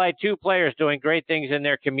 we highlight 2 players doing great things in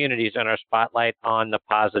their communities on our Spotlight on the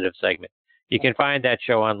Positive segment. You can find that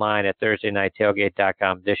show online at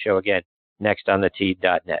ThursdayNightTailgate.com. This show, again,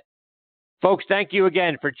 nextonthetee.net. Folks, thank you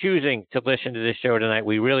again for choosing to listen to this show tonight.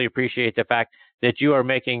 We really appreciate the fact that you are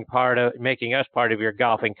making us part of your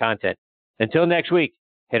golfing content. Until next week,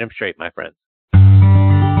 hit 'em straight, my friends.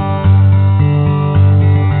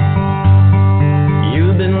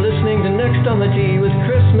 You've been listening to Next on the Tee with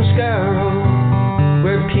Chris Mascaro,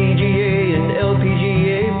 where PGA and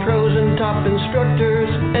LPGA pros and top instructors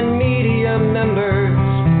and media members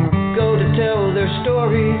go to tell their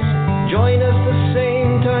stories. Join us the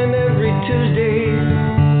same time every Tuesday